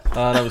 Oh.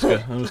 That was good.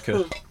 That was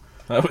good.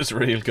 That was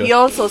real good. He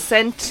also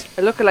sent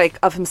a lookalike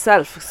of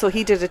himself. So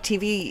he did a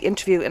TV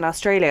interview in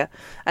Australia,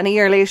 and a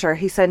year later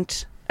he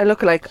sent a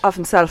lookalike of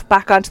himself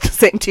back onto the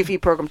same TV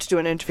program to do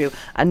an interview,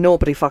 and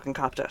nobody fucking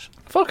copped it.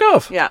 Fuck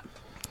off. Yeah.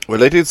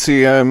 Well, I did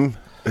see a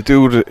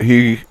dude,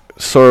 he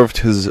served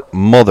his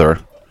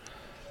mother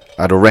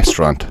at a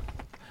restaurant.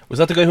 Was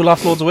that the guy who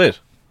lost loads of weight?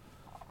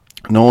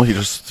 No, he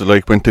just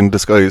went in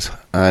disguise,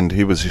 and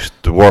he was just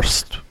the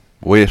worst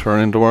waiter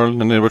in the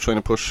world, and they were trying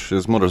to push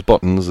his mother's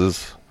buttons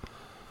as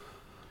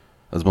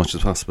much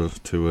as possible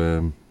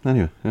to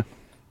anyway, yeah.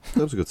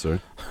 That was a good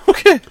story.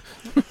 Okay.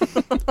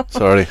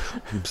 Sorry,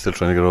 I'm still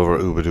trying to get over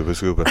Oobah Dooba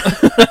Scuba.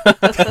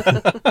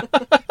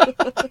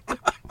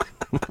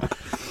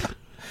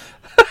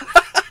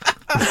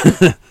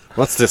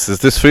 What's this? Is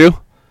this for you?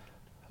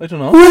 I don't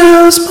know.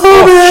 Will's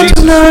moment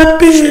to not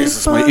be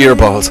Jesus, my funny.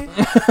 earballs.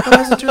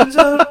 As it turns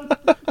out,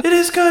 it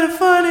is kind of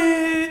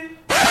funny.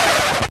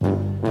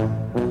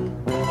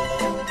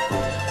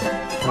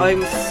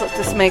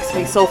 This makes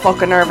me so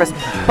fucking nervous.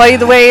 By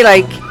the way,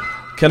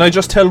 Can I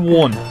just tell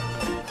one?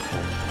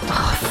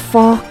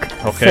 fuck.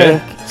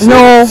 Okay. Sake.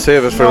 No.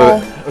 Save it for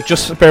no.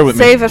 Just bear with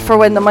me. Save it for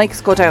when the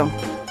mics go down.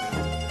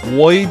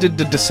 Why did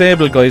the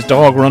disabled guy's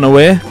dog run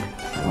away?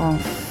 Oh,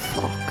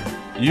 fuck.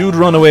 You'd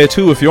run away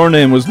too if your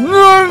name was.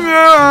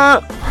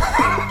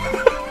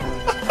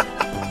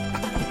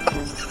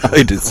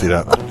 I did see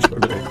that.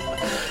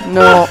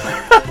 No.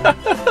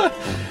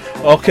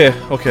 Okay.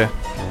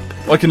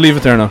 I can leave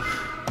it there now.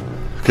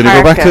 Can you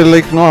go back to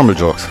Harker. normal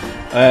jokes?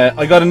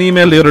 I got an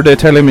email the other day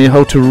telling me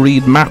how to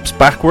read maps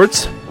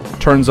backwards.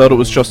 Turns out it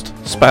was just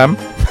spam.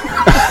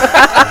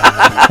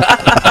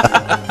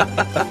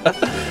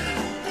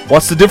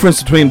 What's the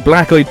difference between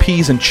black-eyed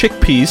peas and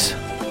chickpeas?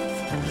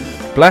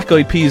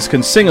 Black-eyed peas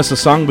can sing us a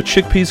song, but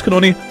chickpeas can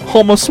only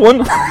hum us one.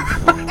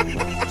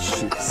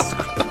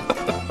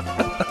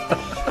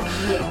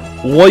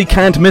 Why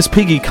can't Miss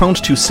Piggy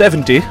count to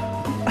 70?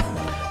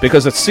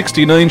 Because at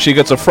 69 she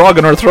gets a frog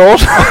in her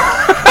throat.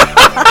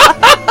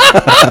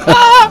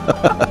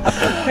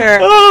 Here.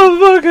 Oh,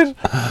 fuck it.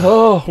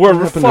 Oh,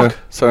 we're fuck.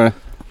 Sorry.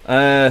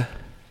 I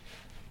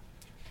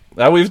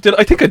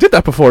think I did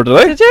that before, did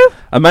I? Did you?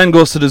 A man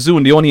goes to the zoo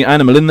and the only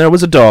animal in there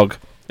was a dog.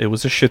 It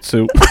was a Shih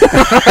Tzu. We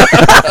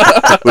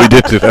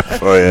did do that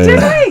before, yeah. Did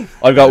we?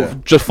 I've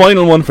got just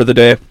final one for the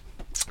day.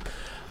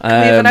 We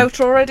have an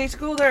outro ready to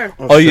go there.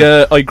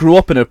 I grew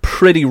up in a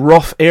pretty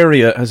rough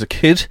area as a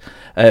kid.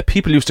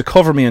 People used to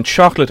cover me in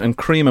chocolate and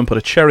cream and put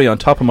a cherry on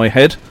top of my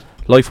head.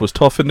 Life was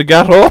tough in the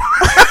ghetto.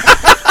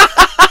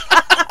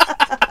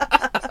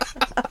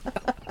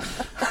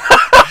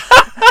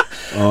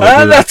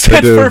 That's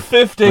it for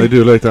 50. I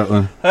do like that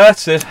one.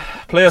 That's it.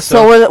 Play us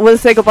So we'll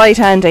say goodbye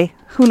to Andy.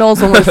 Who knows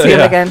when we'll see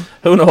him again.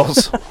 Who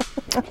knows?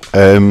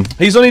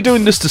 He's only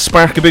doing this to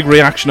spark a big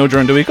reaction now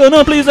during the week. Oh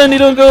no, please Andy,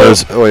 don't go.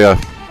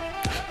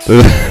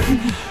 There's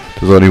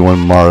only one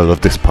moral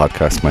of this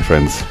podcast, my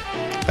friends,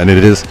 and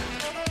it is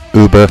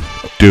Oobah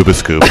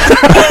Scuba.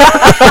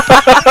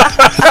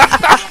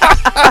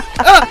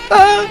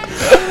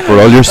 For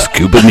all your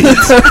scuba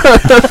needs.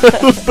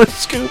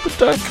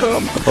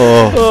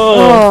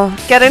 Oobahscuba.com.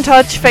 Get in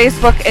touch.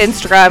 Facebook,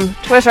 Instagram,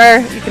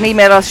 Twitter. You can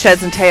email us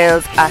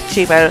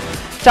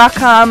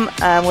sheds'n'tales@gmail.com,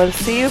 and we'll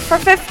see you for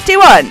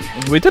 51.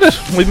 We did it.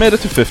 We made it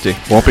to 50.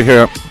 Won't be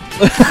here.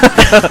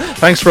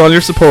 Thanks for all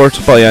your support.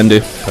 Bye, Andy.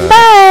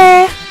 Bye.